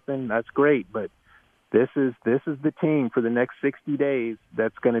us something, that's great. But this is the team for the next 60 days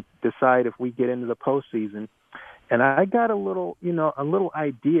that's going to decide if we get into the postseason. And I got a little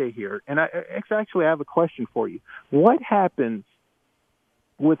idea here. And I have a question for you. What happens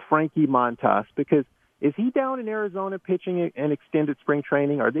with Frankie Montas? Because is he down in Arizona pitching an extended spring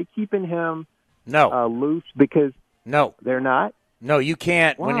training? Are they keeping him loose? Because no, they're not. No, you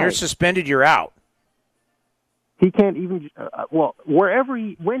can't. Why? When you're suspended, you're out. He can't even.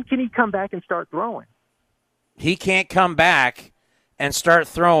 When can he come back and start throwing? He can't come back and start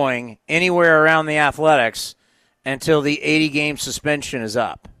throwing anywhere around the Athletics until the 80-game suspension is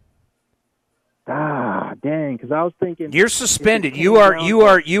up. Ah, dang! Because I was thinking you're suspended. You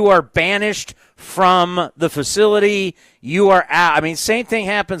are banished from the facility. You are out. I mean, same thing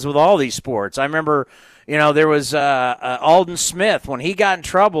happens with all these sports. I remember, there was Alden Smith when he got in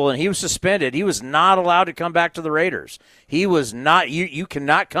trouble and he was suspended. He was not allowed to come back to the Raiders. He was not. You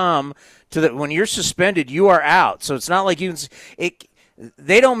cannot come to the. When you're suspended, you are out. So it's not like you.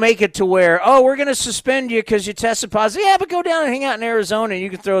 They don't make it to where, we're going to suspend you because you tested positive. Yeah, but go down and hang out in Arizona and you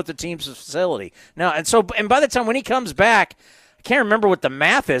can throw at the team's facility. Now, and by the time when he comes back, I can't remember what the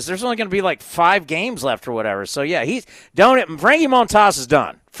math is. There's only going to be like 5 games left or whatever. So, yeah, Frankie Montas is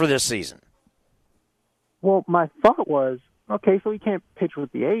done for this season. Well, my thought was, okay, so he can't pitch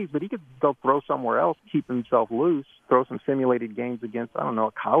with the A's, but he could go throw somewhere else, keep himself loose, throw some simulated games against, I don't know,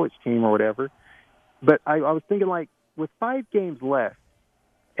 a college team or whatever. But I was thinking, like, with 5 games left,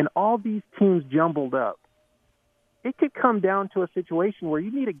 and all these teams jumbled up, it could come down to a situation where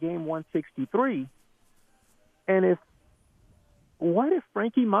you need a game 163. And what if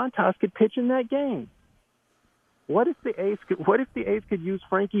Frankie Montas could pitch in that game? What if the A's could use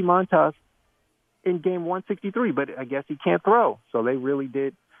Frankie Montas in game 163? But I guess he can't throw, so that really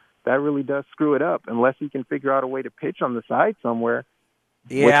does screw it up unless he can figure out a way to pitch on the side somewhere.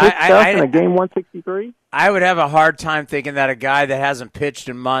 Yeah, in a game 163. I would have a hard time thinking that a guy that hasn't pitched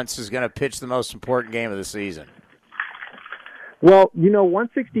in months is going to pitch the most important game of the season. Well,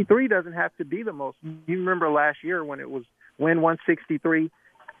 163 doesn't have to be the most. You remember last year when it was win 163,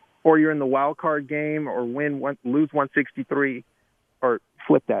 or you're in the wild card game, or lose 163, or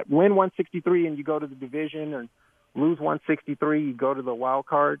flip that. Win 163 and you go to the division, or lose 163, you go to the wild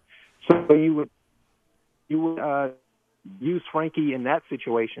card. So you would use Frankie in that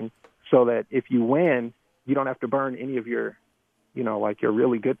situation so that if you win, you don't have to burn any of your, your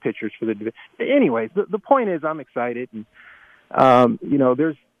really good pitchers for the division. Anyways, the point is I'm excited. And,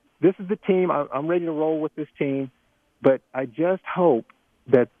 this is the team. I'm ready to roll with this team. But I just hope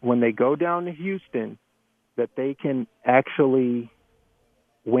that when they go down to Houston, that they can actually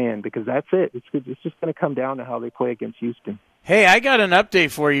win, because that's it. It's just going to come down to how they play against Houston. Hey, I got an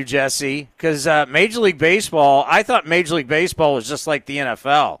update for you, Jesse, because Major League Baseball, I thought Major League Baseball was just like the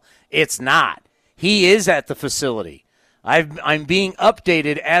NFL. It's not. He is at the facility. I'm being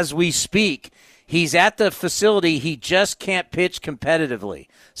updated as we speak. He's at the facility. He just can't pitch competitively.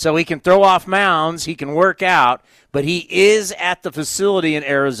 So he can throw off mounds, he can work out, but he is at the facility in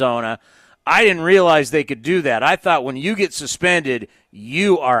Arizona. I didn't realize they could do that. I thought when you get suspended,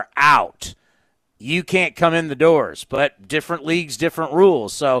 you are out. You can't come in the doors, but different leagues, different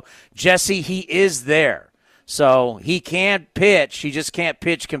rules. So, Jesse, he is there. So he can pitch. He just can't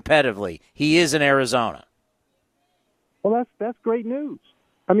pitch competitively. He is in Arizona. Well, that's great news.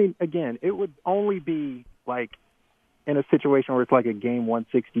 I mean, again, it would only be like in a situation where it's like a game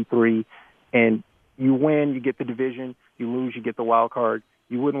 163, and you win, you get the division. You lose, you get the wild card.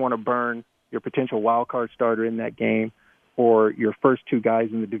 You wouldn't want to burn your potential wild card starter in that game, or your first 2 guys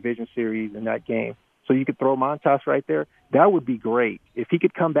in the division series in that game. So you could throw Montas right there. That would be great. If he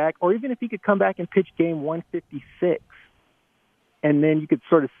could come back, or even if he could come back and pitch game 156, and then you could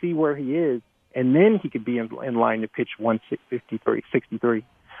sort of see where he is, and then he could be in line to pitch 63.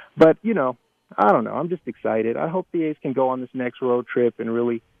 But, I don't know. I'm just excited. I hope the A's can go on this next road trip and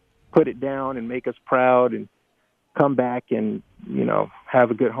really put it down and make us proud and come back and,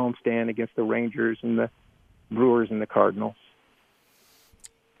 have a good homestand against the Rangers and the Brewers and the Cardinals.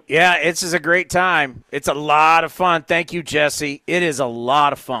 Yeah, it's a great time. It's a lot of fun. Thank you, Jesse. It is a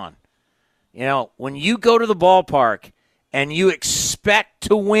lot of fun. When you go to the ballpark and you expect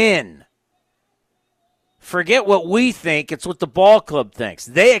to win, forget what we think. It's what the ball club thinks.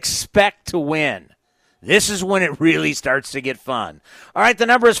 They expect to win. This is when it really starts to get fun. All right, the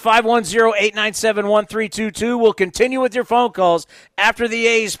number is 510-897-1322. We'll continue with your phone calls after the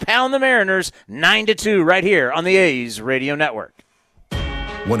A's pound the Mariners 9-2 right here on the A's Radio Network.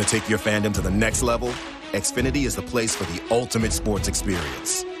 Want to take your fandom to the next level? Xfinity is the place for the ultimate sports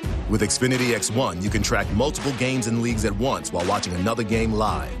experience. With Xfinity X1, you can track multiple games and leagues at once while watching another game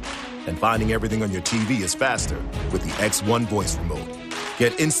live. And finding everything on your TV is faster with the X1 voice remote.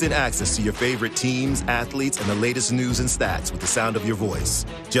 Get instant access to your favorite teams, athletes, and the latest news and stats with the sound of your voice.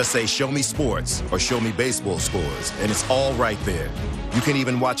 Just say, "Show me sports," or "Show me baseball scores," and it's all right there. You can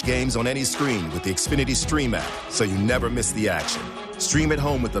even watch games on any screen with the Xfinity Stream app, so you never miss the action. Stream at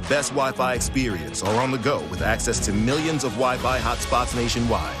home with the best Wi-Fi experience or on the go with access to millions of Wi-Fi hotspots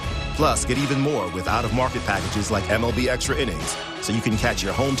nationwide. Plus, get even more with out-of-market packages like MLB Extra Innings, so you can catch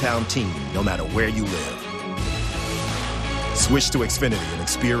your hometown team no matter where you live. Switch to Xfinity and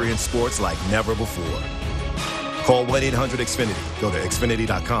experience sports like never before. Call 1-800-XFINITY, go to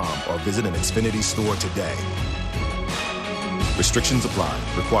Xfinity.com, or visit an Xfinity store today. Restrictions apply.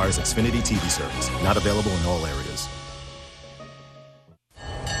 Requires Xfinity TV service. Not available in all areas.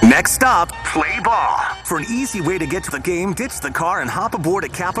 Next stop, play ball. For an easy way to get to the game, ditch the car and hop aboard a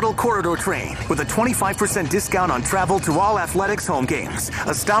Capital Corridor train with a 25% discount on travel to all athletics home games.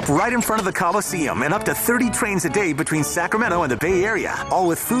 A stop right in front of the Coliseum and up to 30 trains a day between Sacramento and the Bay Area, all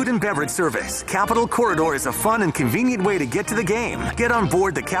with food and beverage service. Capital Corridor is a fun and convenient way to get to the game. Get on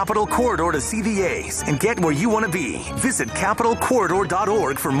board the Capital Corridor to see the A's and get where you want to be. Visit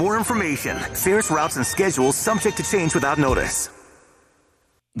capitalcorridor.org for more information. Fares, routes, and schedules subject to change without notice.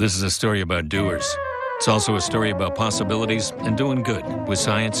 This is a story about doers. It's also a story about possibilities and doing good with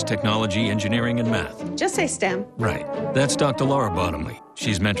science, technology, engineering, and math. Just say STEM. Right. That's Dr. Laura Bottomley.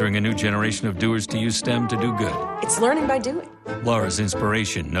 She's mentoring a new generation of doers to use STEM to do good. It's learning by doing. Laura's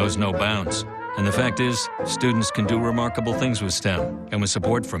inspiration knows no bounds. And the fact is, students can do remarkable things with STEM. And with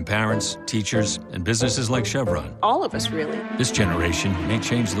support from parents, teachers, and businesses like Chevron. All of us, really. This generation may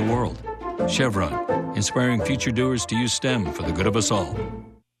change the world. Chevron, inspiring future doers to use STEM for the good of us all.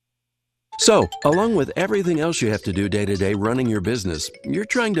 So, along with everything else you have to do day to day running your business, you're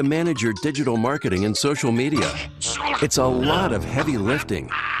trying to manage your digital marketing and social media. It's a lot of heavy lifting.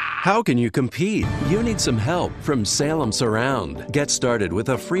 How can you compete? You need some help from Salem Surround. Get started with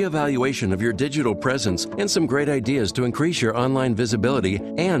a free evaluation of your digital presence and some great ideas to increase your online visibility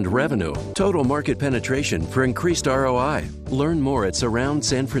and revenue. Total market penetration for increased ROI. Learn more at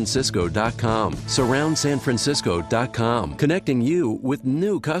surroundsanfrancisco.com. Surroundsanfrancisco.com. Connecting you with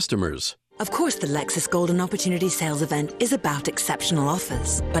new customers. Of course, the Lexus Golden Opportunity Sales Event is about exceptional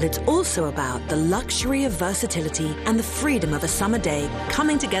offers, but it's also about the luxury of versatility and the freedom of a summer day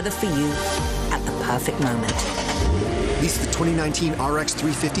coming together for you at the perfect moment. Lease the 2019 RX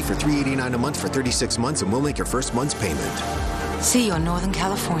 350 for $389 a month for 36 months, and we'll make your first month's payment. See your Northern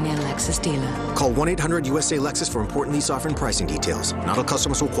California Lexus dealer. Call 1-800-USA-LEXUS for important lease offer and pricing details. Not all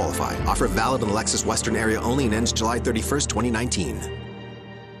customers will qualify. Offer valid in the Lexus Western area only and ends July 31st, 2019.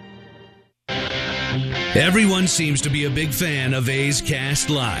 Everyone seems to be a big fan of A's Cast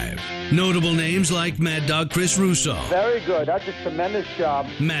Live. Notable names like Mad Dog Chris Russo. Very good. That's a tremendous job.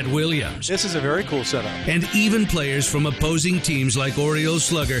 Matt Williams. This is a very cool setup. And even players from opposing teams like Orioles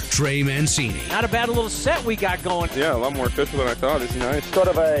slugger Trey Mancini. Not a bad little set we got going. Yeah, a lot more official than I thought. It's nice. Sort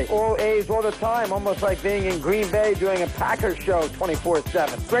of a all A's all the time, almost like being in Green Bay doing a Packers show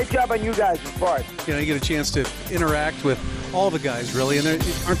 24/7. Great job on you guys' part. You know, you get a chance to interact with all the guys, really, and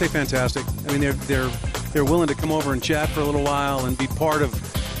aren't they fantastic? I mean, they're willing to come over and chat for a little while and be part of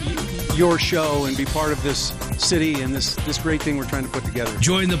your show and be part of this city and this great thing we're trying to put together.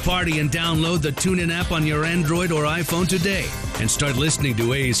 Join the party and download the TuneIn app on your Android or iPhone today and start listening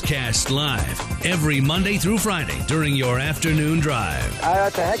to A's Cast Live every Monday through Friday during your afternoon drive.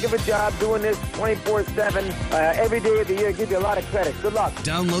 It's a heck of a job doing this 24/7 every day of the year. Give you a lot of credit. Good luck.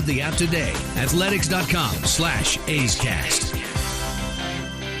 Download the app today. Athletics.com/A'sCast.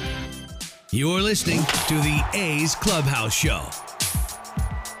 You're listening to the A's Clubhouse Show.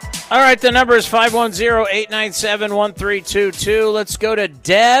 All right, the number is 510-897-1322. Let's go to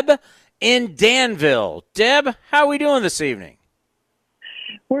Deb in Danville. Deb, how are we doing this evening?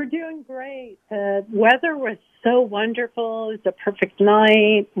 We're doing great. The weather was so wonderful. It was a perfect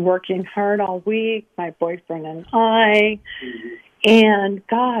night, working hard all week, my boyfriend and I. And,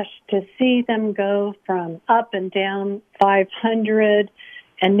 gosh, to see them go from up and down 500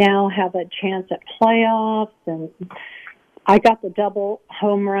 and now have a chance at playoffs. And I got the double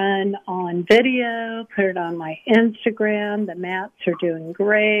home run on video, put it on my Instagram. The Mats are doing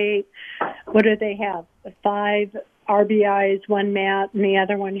great. What do they have? 5 RBIs, 1 Mat, and the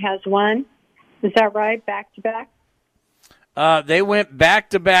other one has 1? Is that right? Back to back? They went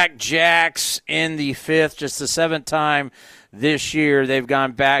back-to-back jacks in the fifth, just the seventh time this year they've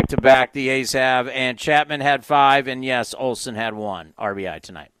gone back-to-back, the A's have, and Chapman had 5, and yes, Olsen had 1 RBI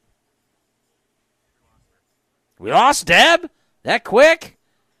tonight. We lost Deb? That quick?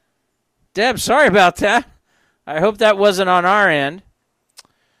 Deb, sorry about that. I hope that wasn't on our end.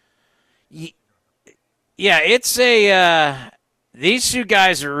 Yeah, it's these two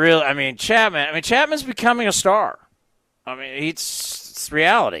guys are real. Chapman's becoming a star. It's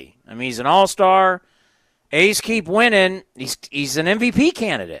reality. He's an all-star. A's keep winning. He's an MVP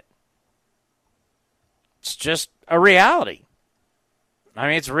candidate. It's just a reality.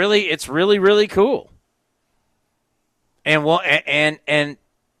 It's really, really cool. And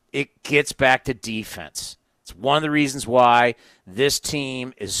it gets back to defense. It's one of the reasons why this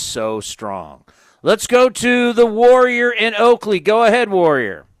team is so strong. Let's go to the Warrior in Oakley. Go ahead,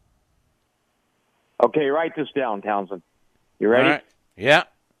 Warrior. Okay, write this down, Townsend. You ready? All right. Yeah.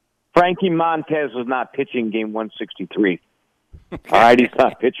 Frankie Montez is not pitching game 163. Okay. All right, he's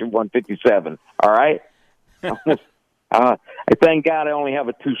not pitching 157. All right? I thank God I only have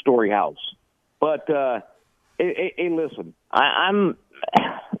a 2-story house. But, hey, listen,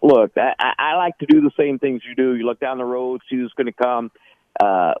 Look, I like to do the same things you do. You look down the road, see who's going to come,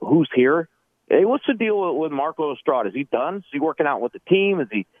 who's here. Hey, what's the deal with Marco Estrada? Is he done? Is he working out with the team? Are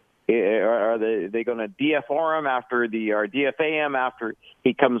they going to DFR him or DFA him after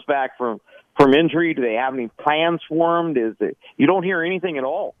he comes back from injury? Do they have any plans for him? You don't hear anything at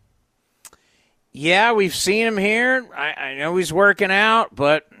all. Yeah, we've seen him here. I know he's working out,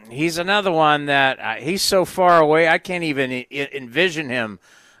 but he's another one that he's so far away, I can't even envision him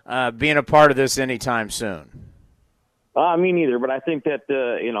being a part of this anytime soon. Me neither, but I think that,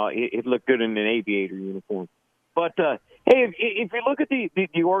 it looked good in an aviator uniform. But, hey, if you look at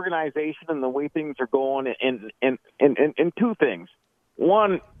the organization and the way things are going, and two things.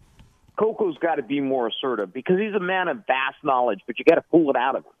 One, Coco's got to be more assertive because he's a man of vast knowledge, but you got to pull it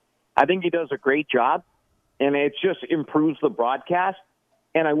out of him. I think he does a great job, and it just improves the broadcast.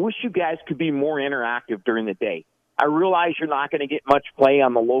 And I wish you guys could be more interactive during the day. I realize you're not going to get much play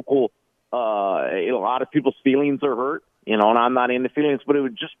on the local. A lot of people's feelings are hurt, and I'm not into feelings, but it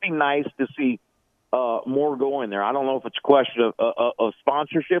would just be nice to see more go in there. I don't know if it's a question of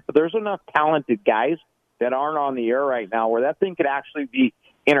sponsorship, but there's enough talented guys that aren't on the air right now where that thing could actually be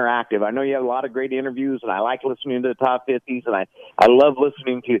interactive. I know you have a lot of great interviews, and I like listening to the top 50s, and I love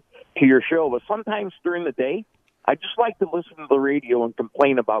listening to your show, but sometimes during the day, I just like to listen to the radio and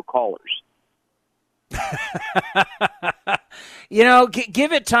complain about callers.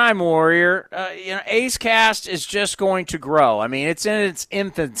 Give it time, Warrior. A's Cast is just going to grow. It's in its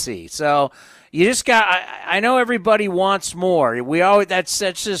infancy, so you just got. I know everybody wants more. That's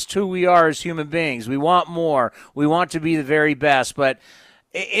just who we are as human beings. We want more. We want to be the very best, but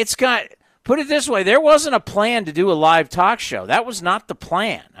it's got. Put it this way: there wasn't a plan to do a live talk show. That was not the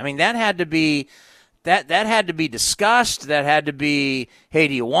plan. That had to be. That had to be discussed. That had to be, hey,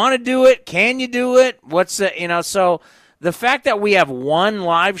 do you want to do it? Can you do it? What's the, so the fact that we have one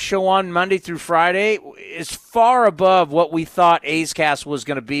live show on Monday through Friday is far above what we thought A's Cast was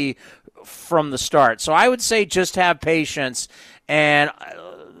going to be from the start. So I would say just have patience, and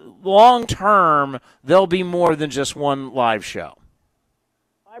long term, there'll be more than just one live show.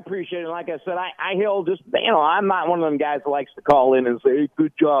 I appreciate it. Like I said, I'm not one of them guys that likes to call in and say, hey,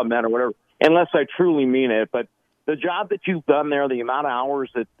 good job, man, or whatever. Unless I truly mean it. But the job that you've done there, the amount of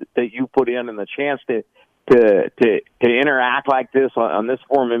hours that you put in and the chance to interact like this on this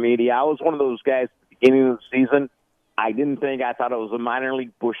form of media, I was one of those guys at the beginning of the season. I thought it was a minor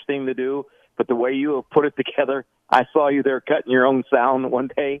league Bush thing to do. But the way you have put it together, I saw you there cutting your own sound one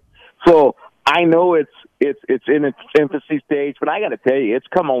day. So I know it's in its infancy stage, but I got to tell you, it's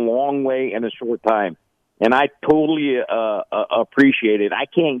come a long way in a short time. And I totally appreciate it. I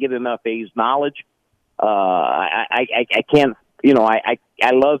can't get enough A's knowledge. I can't,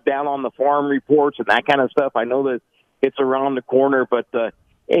 I love down on the farm reports and that kind of stuff. I know that it's around the corner, but,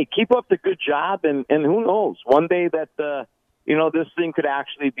 hey, keep up the good job. And who knows, one day that, this thing could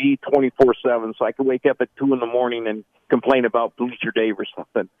actually be 24/7. So I could wake up at 2 a.m. and complain about Bleacher Dave or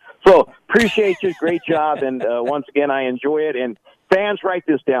something. So appreciate you. Great job. And once again, I enjoy it. And fans, write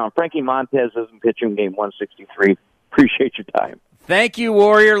this down. Frankie Montez isn't pitching game 163. Appreciate your time. Thank you,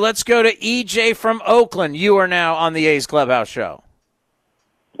 Warrior. Let's go to EJ from Oakland. You are now on the A's Clubhouse Show.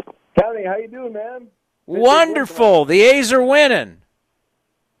 Tony, how you doing, man? Wonderful. The A's are winning.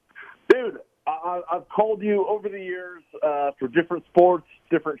 Dude, I've called you over the years for different sports,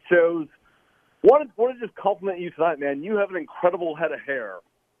 different shows. Want to just compliment you tonight, man. You have an incredible head of hair.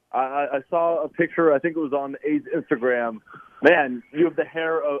 I saw a picture. I think it was on A's Instagram. Man, you have the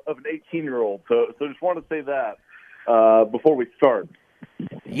hair of an 18-year-old. So just want to say that before we start.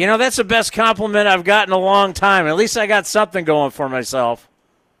 You know, that's the best compliment I've gotten in a long time. At least I got something going for myself.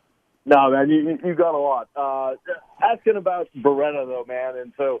 No, man, you got a lot. Asking about Beretta, though, man,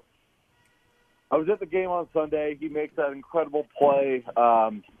 and so I was at the game on Sunday. He makes that incredible play,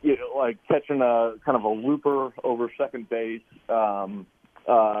 like catching a kind of a looper over second base, and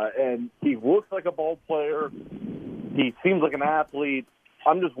he looks like a ball player. He seems like an athlete.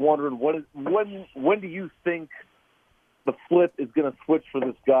 I'm just wondering, when do you think the flip is going to switch for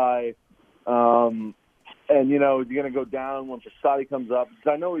this guy? And, you know, is he going to go down when Piscotty comes up?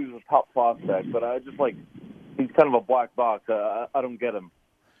 Because I know he was a top prospect, but I just he's kind of a black box. I don't get him.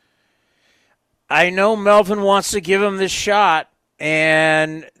 I know Melvin wants to give him this shot,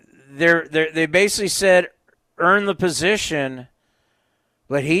 and they basically said earn the position,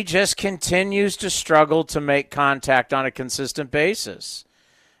 but he just continues to struggle to make contact on a consistent basis.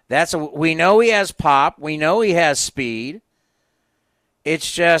 We know he has pop. We know he has speed.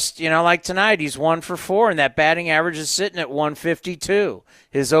 It's just, you know, like tonight, he's 1 for 4, and that batting average is sitting at 152.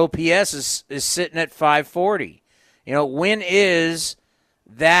 His OPS is sitting at 540. You know, when is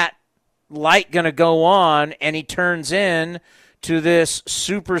that light going to go on and he turns in to this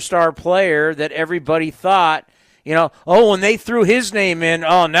superstar player that everybody thought, you know, when they threw his name in,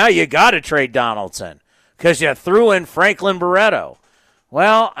 now you got to trade Donaldson because you threw in Franklin Barreto.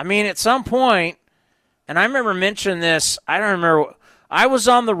 Well, I mean, at some point, and I remember mentioning this, I don't remember, I was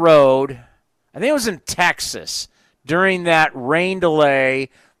on the road, I think it was in Texas, during that rain delay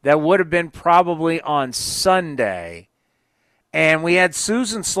that would have been probably on Sunday, and we had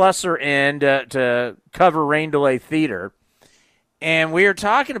Susan Slusser in to cover rain delay theater, and we were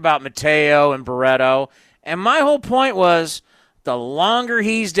talking about Mateo and Barreto, and my whole point was the longer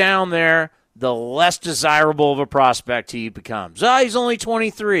he's down there, the less desirable of a prospect he becomes. He's only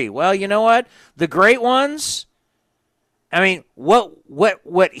 23. Well, you know what? The great ones, I mean,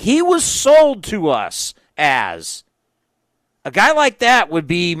 what he was sold to us as, a guy like that would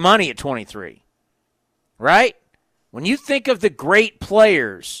be money at 23, right? When you think of the great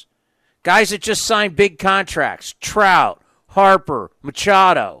players, guys that just signed big contracts, Trout, Harper,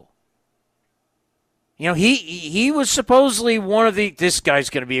 Machado, you know, he was supposedly one of this guy's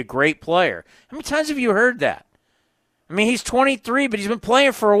going to be a great player. How many times have you heard that? I mean, he's 23, but he's been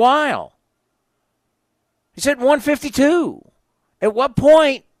playing for a while. He's hitting 152. At what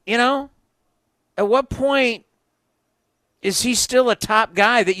point, is he still a top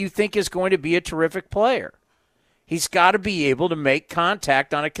guy that you think is going to be a terrific player? He's got to be able to make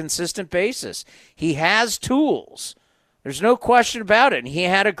contact on a consistent basis. He has tools. There's no question about it, and he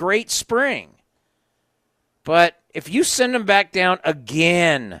had a great spring. But if you send him back down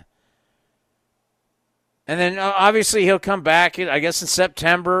again, and then obviously he'll come back, I guess, in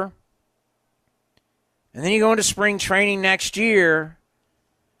September, and then you go into spring training next year,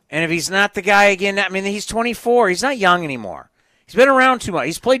 and if he's not the guy again, I mean, he's 24. He's not young anymore. He's been around too much.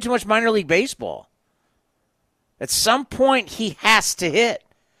 He's played too much minor league baseball. At some point, he has to hit,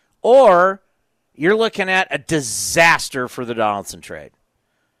 or you're looking at a disaster for the Donaldson trade.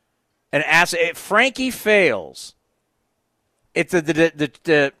 And if Frankie fails,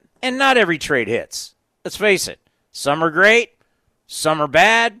 and not every trade hits. Let's face it. Some are great, some are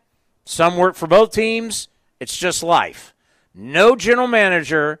bad, some work for both teams. It's just life. No general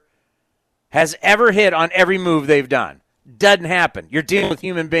manager has ever hit on every move they've done. Doesn't happen. You're dealing with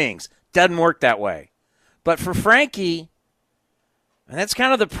human beings. Doesn't work that way. But for Frankie, and that's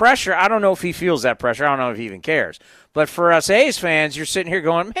kind of the pressure. I don't know if he feels that pressure. I don't know if he even cares. But for us A's fans, you're sitting here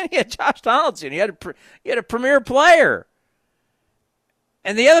going, man, he had Josh Donaldson. He had a premier player.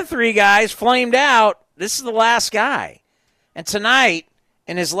 And the other three guys flamed out. This is the last guy. And tonight,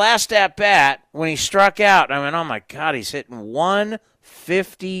 in his last at-bat, when he struck out, I went, oh, my God, he's hitting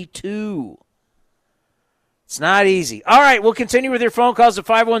 152. It's not easy. All right, we'll continue with your phone calls at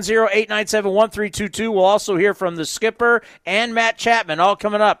 510-897-1322. We'll also hear from the skipper and Matt Chapman, all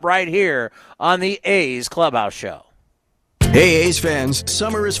coming up right here on the A's Clubhouse Show. Hey, A's fans,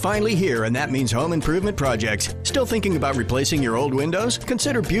 summer is finally here, and that means home improvement projects. Still thinking about replacing your old windows?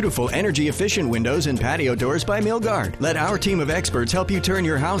 Consider beautiful, energy-efficient windows and patio doors by Milgard. Let our team of experts help you turn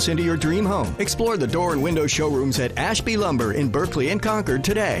your house into your dream home. Explore the door and window showrooms at Ashby Lumber in Berkeley and Concord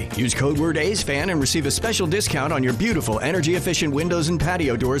today. Use code word A's Fan and receive a special discount on your beautiful, energy-efficient windows and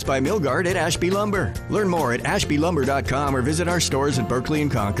patio doors by Milgard at Ashby Lumber. Learn more at ashbylumber.com or visit our stores in Berkeley and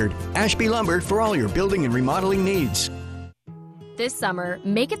Concord. Ashby Lumber for all your building and remodeling needs. This summer,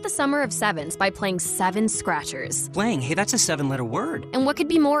 make it the summer of sevens by playing Seven Scratchers. Playing? Hey, that's a 7-letter word. And what could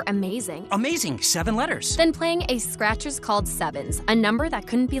be more amazing? Amazing, 7 letters. Than playing a Scratchers called Sevens, a number that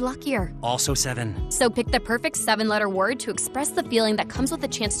couldn't be luckier. Also 7. So pick the perfect 7-letter word to express the feeling that comes with a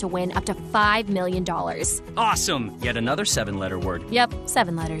chance to win up to $5 million. Awesome! Yet another 7-letter word. Yep,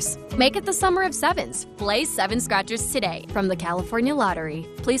 7 letters. Make it the summer of sevens. Play Seven Scratchers today from the California Lottery.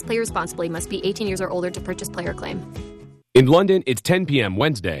 Please play responsibly. Must be 18 years or older to purchase player claim. In London, it's 10 p.m.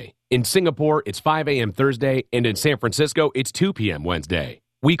 Wednesday. In Singapore, it's 5 a.m. Thursday. And in San Francisco, it's 2 p.m. Wednesday.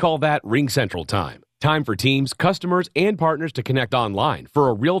 We call that Ring Central Time. Time for teams, customers, and partners to connect online for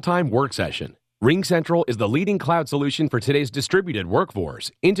a real-time work session. Ring Central is the leading cloud solution for today's distributed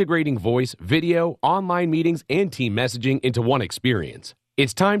workforce, integrating voice, video, online meetings, and team messaging into one experience.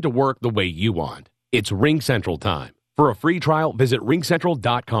 It's time to work the way you want. It's Ring Central Time. For a free trial, visit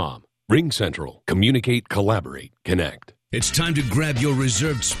ringcentral.com. Ring Central. Communicate, collaborate, connect. It's time to grab your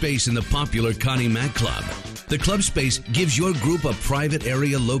reserved space in the popular Connie Mack Club. The club space gives your group a private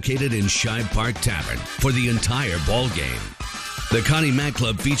area located in Shibe Park Tavern for the entire ball game. The Connie Mack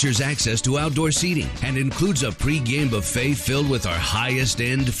Club features access to outdoor seating and includes a pre-game buffet filled with our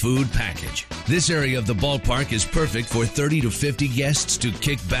highest-end food package. This area of the ballpark is perfect for 30 to 50 guests to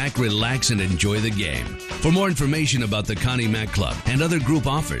kick back, relax, and enjoy the game. For more information about the Connie Mack Club and other group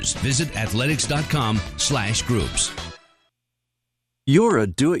offers, visit athletics.com/groups. You're a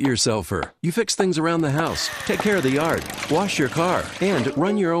do-it-yourselfer. You fix things around the house, take care of the yard, wash your car, and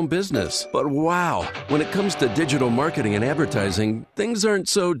run your own business. But wow, when it comes to digital marketing and advertising, things aren't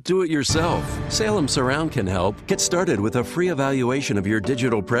so do-it-yourself. Salem Surround can help. Get started with a free evaluation of your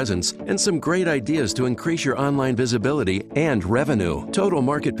digital presence and some great ideas to increase your online visibility and revenue. Total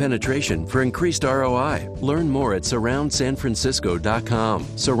market penetration for increased ROI. Learn more at surroundsanfrancisco.com.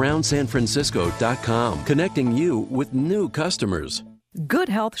 Surroundsanfrancisco.com. Connecting you with new customers. Good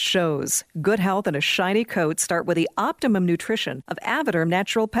health shows. Good health and a shiny coat start with the optimum nutrition of Avoderm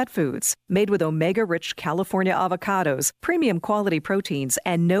Natural Pet Foods. Made with omega-rich California avocados, premium quality proteins,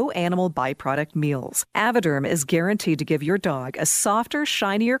 and no animal byproduct meals. Avoderm is guaranteed to give your dog a softer,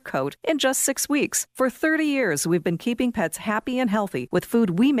 shinier coat in just 6 weeks. For 30 years, we've been keeping pets happy and healthy with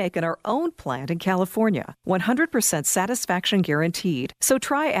food we make in our own plant in California. 100% satisfaction guaranteed. So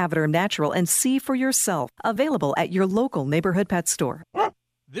try Avoderm Natural and see for yourself. Available at your local neighborhood pet store.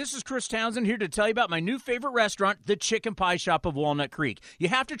 This is Chris Townsend here to tell you about my new favorite restaurant, the Chicken Pie Shop of Walnut Creek. You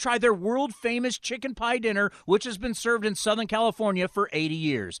have to try their world-famous chicken pie dinner, which has been served in Southern California for 80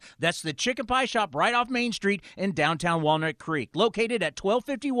 years. That's the Chicken Pie Shop right off Main Street in downtown Walnut Creek, located at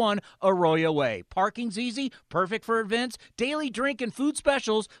 1251 Arroyo Way. Parking's easy, perfect for events, daily drink and food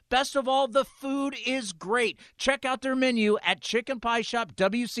specials. Best of all, the food is great. Check out their menu at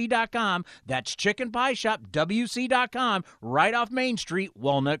chickenpieshopwc.com. That's chickenpieshopwc.com, right off Main Street,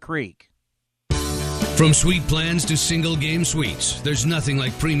 Walnut Creek. From suite plans to single game suites, there's nothing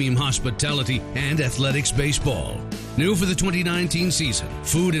like premium hospitality and athletics baseball. New for the 2019 season,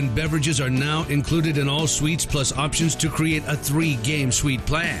 food and beverages are now included in all suites, plus options to create a 3-game suite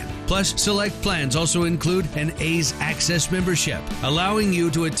plan. Plus, select plans also include an A's Access membership, allowing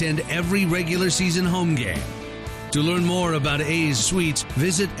you to attend every regular season home game. To learn more about A's Suites,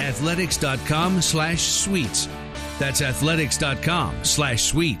 visit athletics.com/suites. That's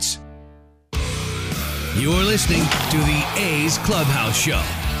athletics.com/suites. You're listening to the A's Clubhouse Show.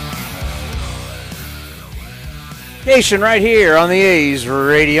 Station right here on the A's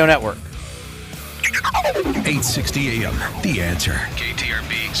Radio Network. 860 AM, The Answer.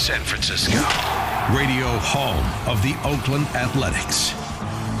 KTRB, San Francisco. Radio home of the Oakland Athletics.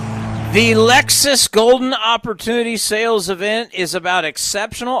 The Lexus Golden Opportunity Sales Event is about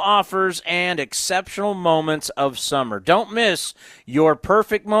exceptional offers and exceptional moments of summer. Don't miss your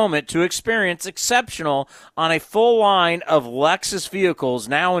perfect moment to experience exceptional on a full line of Lexus vehicles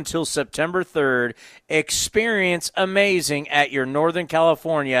now until September 3rd. Experience amazing at your Northern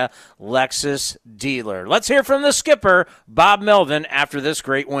California Lexus dealer. Let's hear from the skipper, Bob Melvin, after this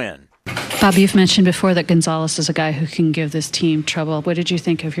great win. Bob, you've mentioned before that Gonzalez is a guy who can give this team trouble. What did you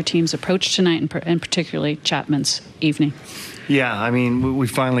think of your team's approach tonight, and particularly Chapman's evening? Yeah, I mean, we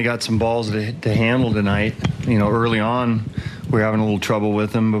finally got some balls to handle tonight. You know, early on, we were having a little trouble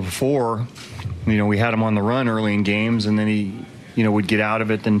with him. But before, you know, we had him on the run early in games, and then he, you know, would get out of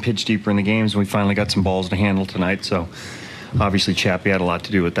it, then pitch deeper in the games, and we finally got some balls to handle tonight. So, obviously, Chappie had a lot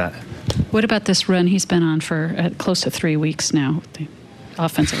to do with that. What about this run he's been on for close to 3 weeks now?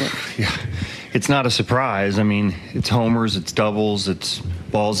 Offensively. Yeah, it's not a surprise. I mean, it's homers, it's doubles, it's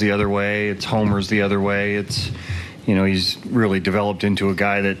balls the other way, it's homers the other way. It's, you know, he's really developed into a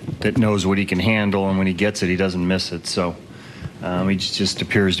guy that knows what he can handle, and when he gets it, he doesn't miss it. So, He just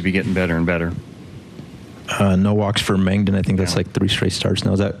appears to be getting better and better. No walks for Mangden. I think that's like 3 straight starts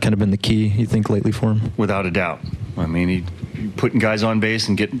now. Has that kind of been the key, you think, lately for him? Without a doubt. I mean, he putting guys on base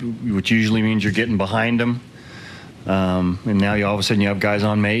and which usually means you're getting behind them. And now all of a sudden you have guys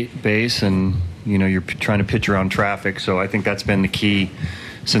on base, and you're trying to pitch around traffic. So I think that's been the key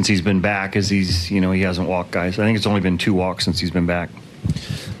since he's been back. Is he hasn't walked guys. I think it's only been 2 walks since he's been back.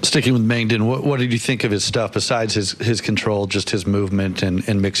 Sticking with Mangden, what did you think of his stuff besides his control, just his movement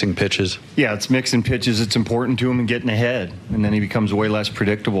and mixing pitches? Yeah, it's mixing pitches. It's important to him and getting ahead, and then he becomes way less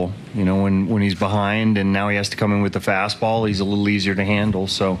predictable. When he's behind, and now he has to come in with the fastball, he's a little easier to handle.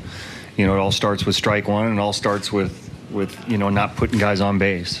 So, it all starts with strike one, and it all starts with not putting guys on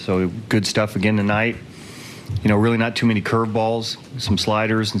base. So good stuff again tonight. Really not too many curveballs, some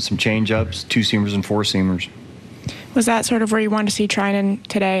sliders and some changeups, 2-seamers and 4-seamers. Was that sort of where you wanted to see Treinen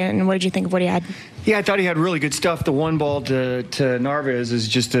today, and what did you think of what he had? Yeah, I thought he had really good stuff. The one ball to Narvaez is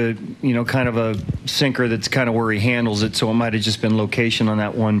just a, kind of a sinker that's kind of where he handles it, so it might have just been location on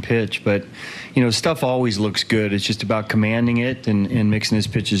that one pitch. But, stuff always looks good. It's just about commanding it and mixing his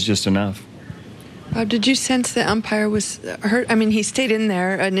pitches just enough. Did you sense the umpire was hurt? I mean, he stayed in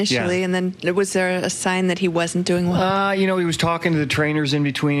there initially, yeah. And then was there a sign that he wasn't doing well? He was talking to the trainers in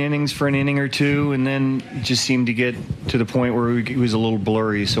between innings for an inning or two, and then it just seemed to get to the point where he was a little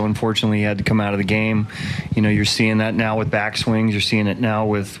blurry. So unfortunately, he had to come out of the game. You're seeing that now with backswings. You're seeing it now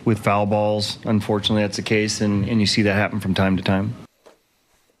with foul balls. Unfortunately, that's the case, and you see that happen from time to time.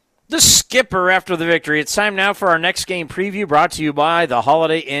 The skipper after the victory. It's time now for our next game preview, brought to you by the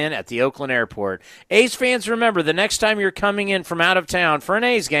Holiday Inn at the Oakland Airport. A's fans, remember, the next time you're coming in from out of town for an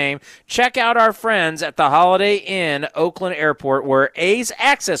A's game, check out our friends at the Holiday Inn Oakland Airport, where A's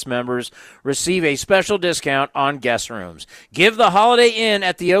Access members receive a special discount on guest rooms. Give the Holiday Inn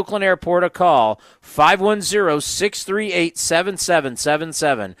at the Oakland Airport a call,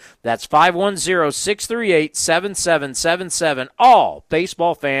 510-638-7777. That's 510-638-7777. All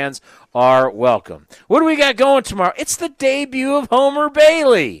baseball fans are welcome. What do we got going tomorrow? It's the debut of Homer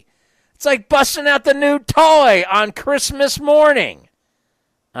Bailey. It's like busting out the new toy on Christmas morning.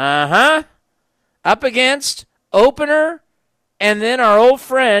 Up against opener and then our old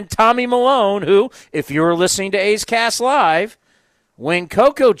friend Tommy Malone, who, if you were listening to A's Cast Live, when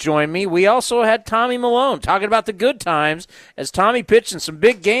Coco joined me, we also had Tommy Malone talking about the good times as Tommy pitched in some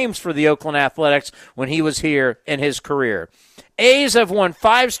big games for the Oakland Athletics when he was here in his career. A's have won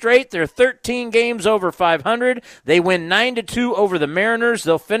 5 straight. They're 13 games over 500. They win 9-2 over the Mariners.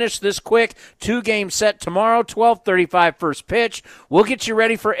 They'll finish this quick 2-game set tomorrow, 12:35 first pitch. We'll get you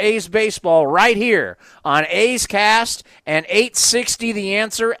ready for A's baseball right here on A's Cast and 860 The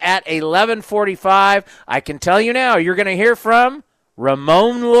Answer at 11:45. I can tell you now, you're going to hear from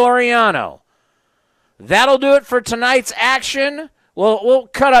Ramon Laureano. That'll do it for tonight's action. We'll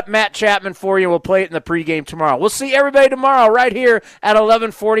cut up Matt Chapman for you. We'll play it in the pregame tomorrow. We'll see everybody tomorrow right here at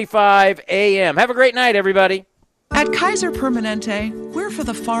 11:45 a.m. Have a great night, everybody. At Kaiser Permanente, we're for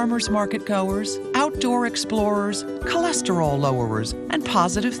the farmers market goers, outdoor explorers, cholesterol lowerers, and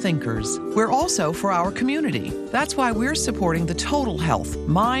positive thinkers. We're also for our community. That's why we're supporting the total health,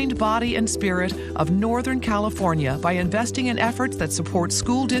 mind, body, and spirit of Northern California by investing in efforts that support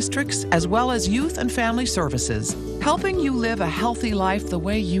school districts as well as youth and family services, helping you live a healthy life the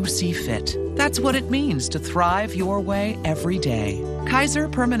way you see fit. That's what it means to thrive your way every day. Kaiser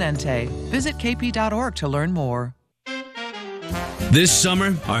Permanente. Visit kp.org to learn more. This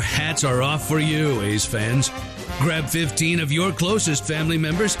summer, our hats are off for you, A's fans. Grab 15 of your closest family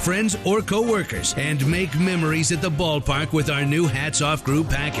members, friends, or coworkers and make memories at the ballpark with our new Hats Off group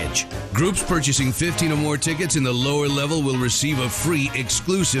package. Groups purchasing 15 or more tickets in the lower level will receive a free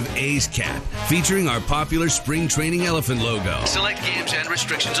exclusive A's cap featuring our popular spring training elephant logo. Select games and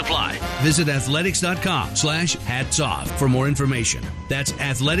restrictions apply. Visit athletics.com/hatsoff for more information. That's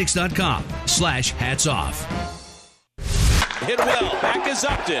athletics.com/hatsoff. Hit well. Back is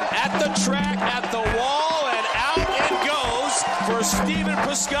Upton. At the track, at the wall, and out it goes for Stephen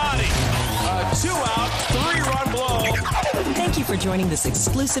Piscotty. A 2-out, 3-run blow. Thank you for joining this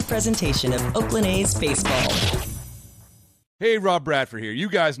exclusive presentation of Oakland A's baseball. Hey, Rob Bradford here. You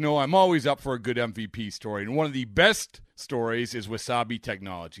guys know I'm always up for a good MVP story, and one of the best stories is Wasabi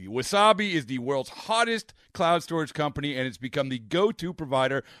Technology. Wasabi is the world's hottest cloud storage company, and it's become the go-to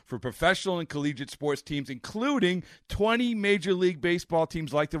provider for professional and collegiate sports teams, including 20 Major League Baseball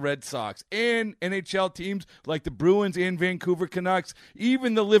teams like the Red Sox and NHL teams like the Bruins and Vancouver Canucks.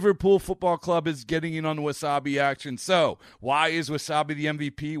 Even the Liverpool Football Club is getting in on the Wasabi action. So, why is Wasabi the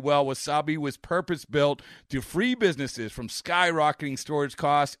MVP? Well, Wasabi was purpose-built to free businesses from skyrocketing storage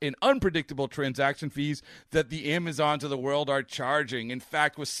costs and unpredictable transaction fees that the Amazons of the world are charging. In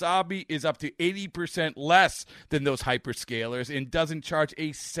fact, Wasabi is up to 80% less than those hyperscalers and doesn't charge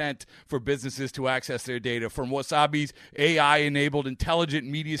a cent for businesses to access their data. From Wasabi's AI-enabled intelligent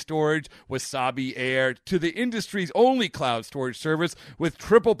media storage, Wasabi Air, to the industry's only cloud storage service with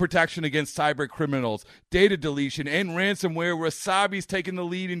triple protection against cyber criminals, data deletion, and ransomware, Wasabi's taken the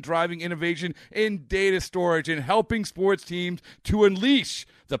lead in driving innovation in data storage and helping sports teams to unleash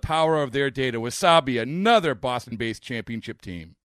the power of their data. Wasabi, another Boston-based championship team.